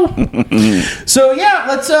blow. So, yeah,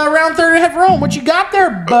 let's round third and head for home. What you got there,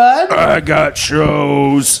 bud? I got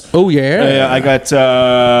shows. Oh, yeah. I got,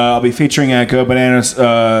 I'll be featuring at Go Bananas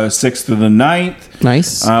 6th to the 9th.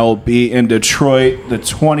 Nice. I'll be in Detroit the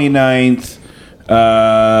 29th.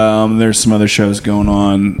 There's some other shows going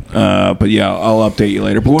on, but yeah, I'll update you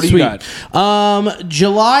later. But what do you got?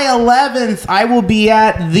 July 11th, I will be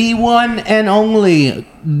at the one and only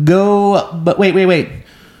but wait.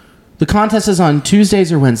 The contest is on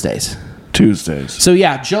Tuesdays or Wednesdays? Tuesdays. So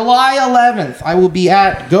yeah, July 11th, I will be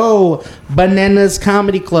at Go Bananas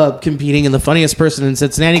Comedy Club competing in the Funniest Person in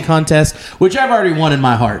Cincinnati contest, which I've already won in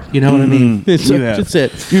my heart. You know what I mean? That's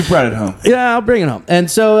it. You've brought it home. Yeah, I'll bring it home. And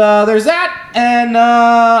so there's that and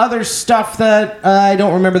other stuff that I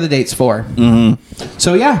don't remember the dates for. Mm-hmm.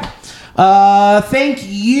 So yeah. Thank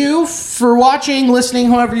you for watching,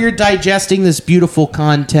 listening, however you're digesting this beautiful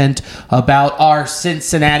content about our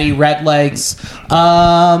Cincinnati Redlegs.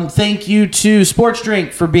 Thank you to Sports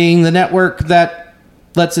Drink for being the network that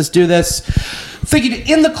lets us do this. Thank you to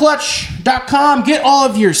InTheClutch.com. Get all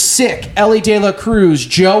of your sick Ellie De La Cruz,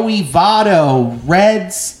 Joey Votto,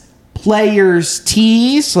 Reds players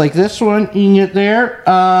tees, like this one, you can get there.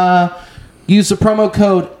 Use the promo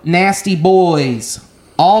code NASTYBOYS.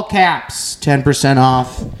 All caps, 10%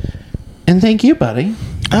 off. And thank you, buddy.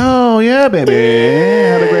 Oh, yeah, baby.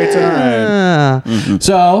 Had a great time. Mm-hmm.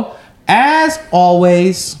 So, as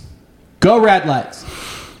always, go Redlegs.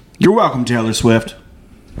 You're welcome, Taylor Swift.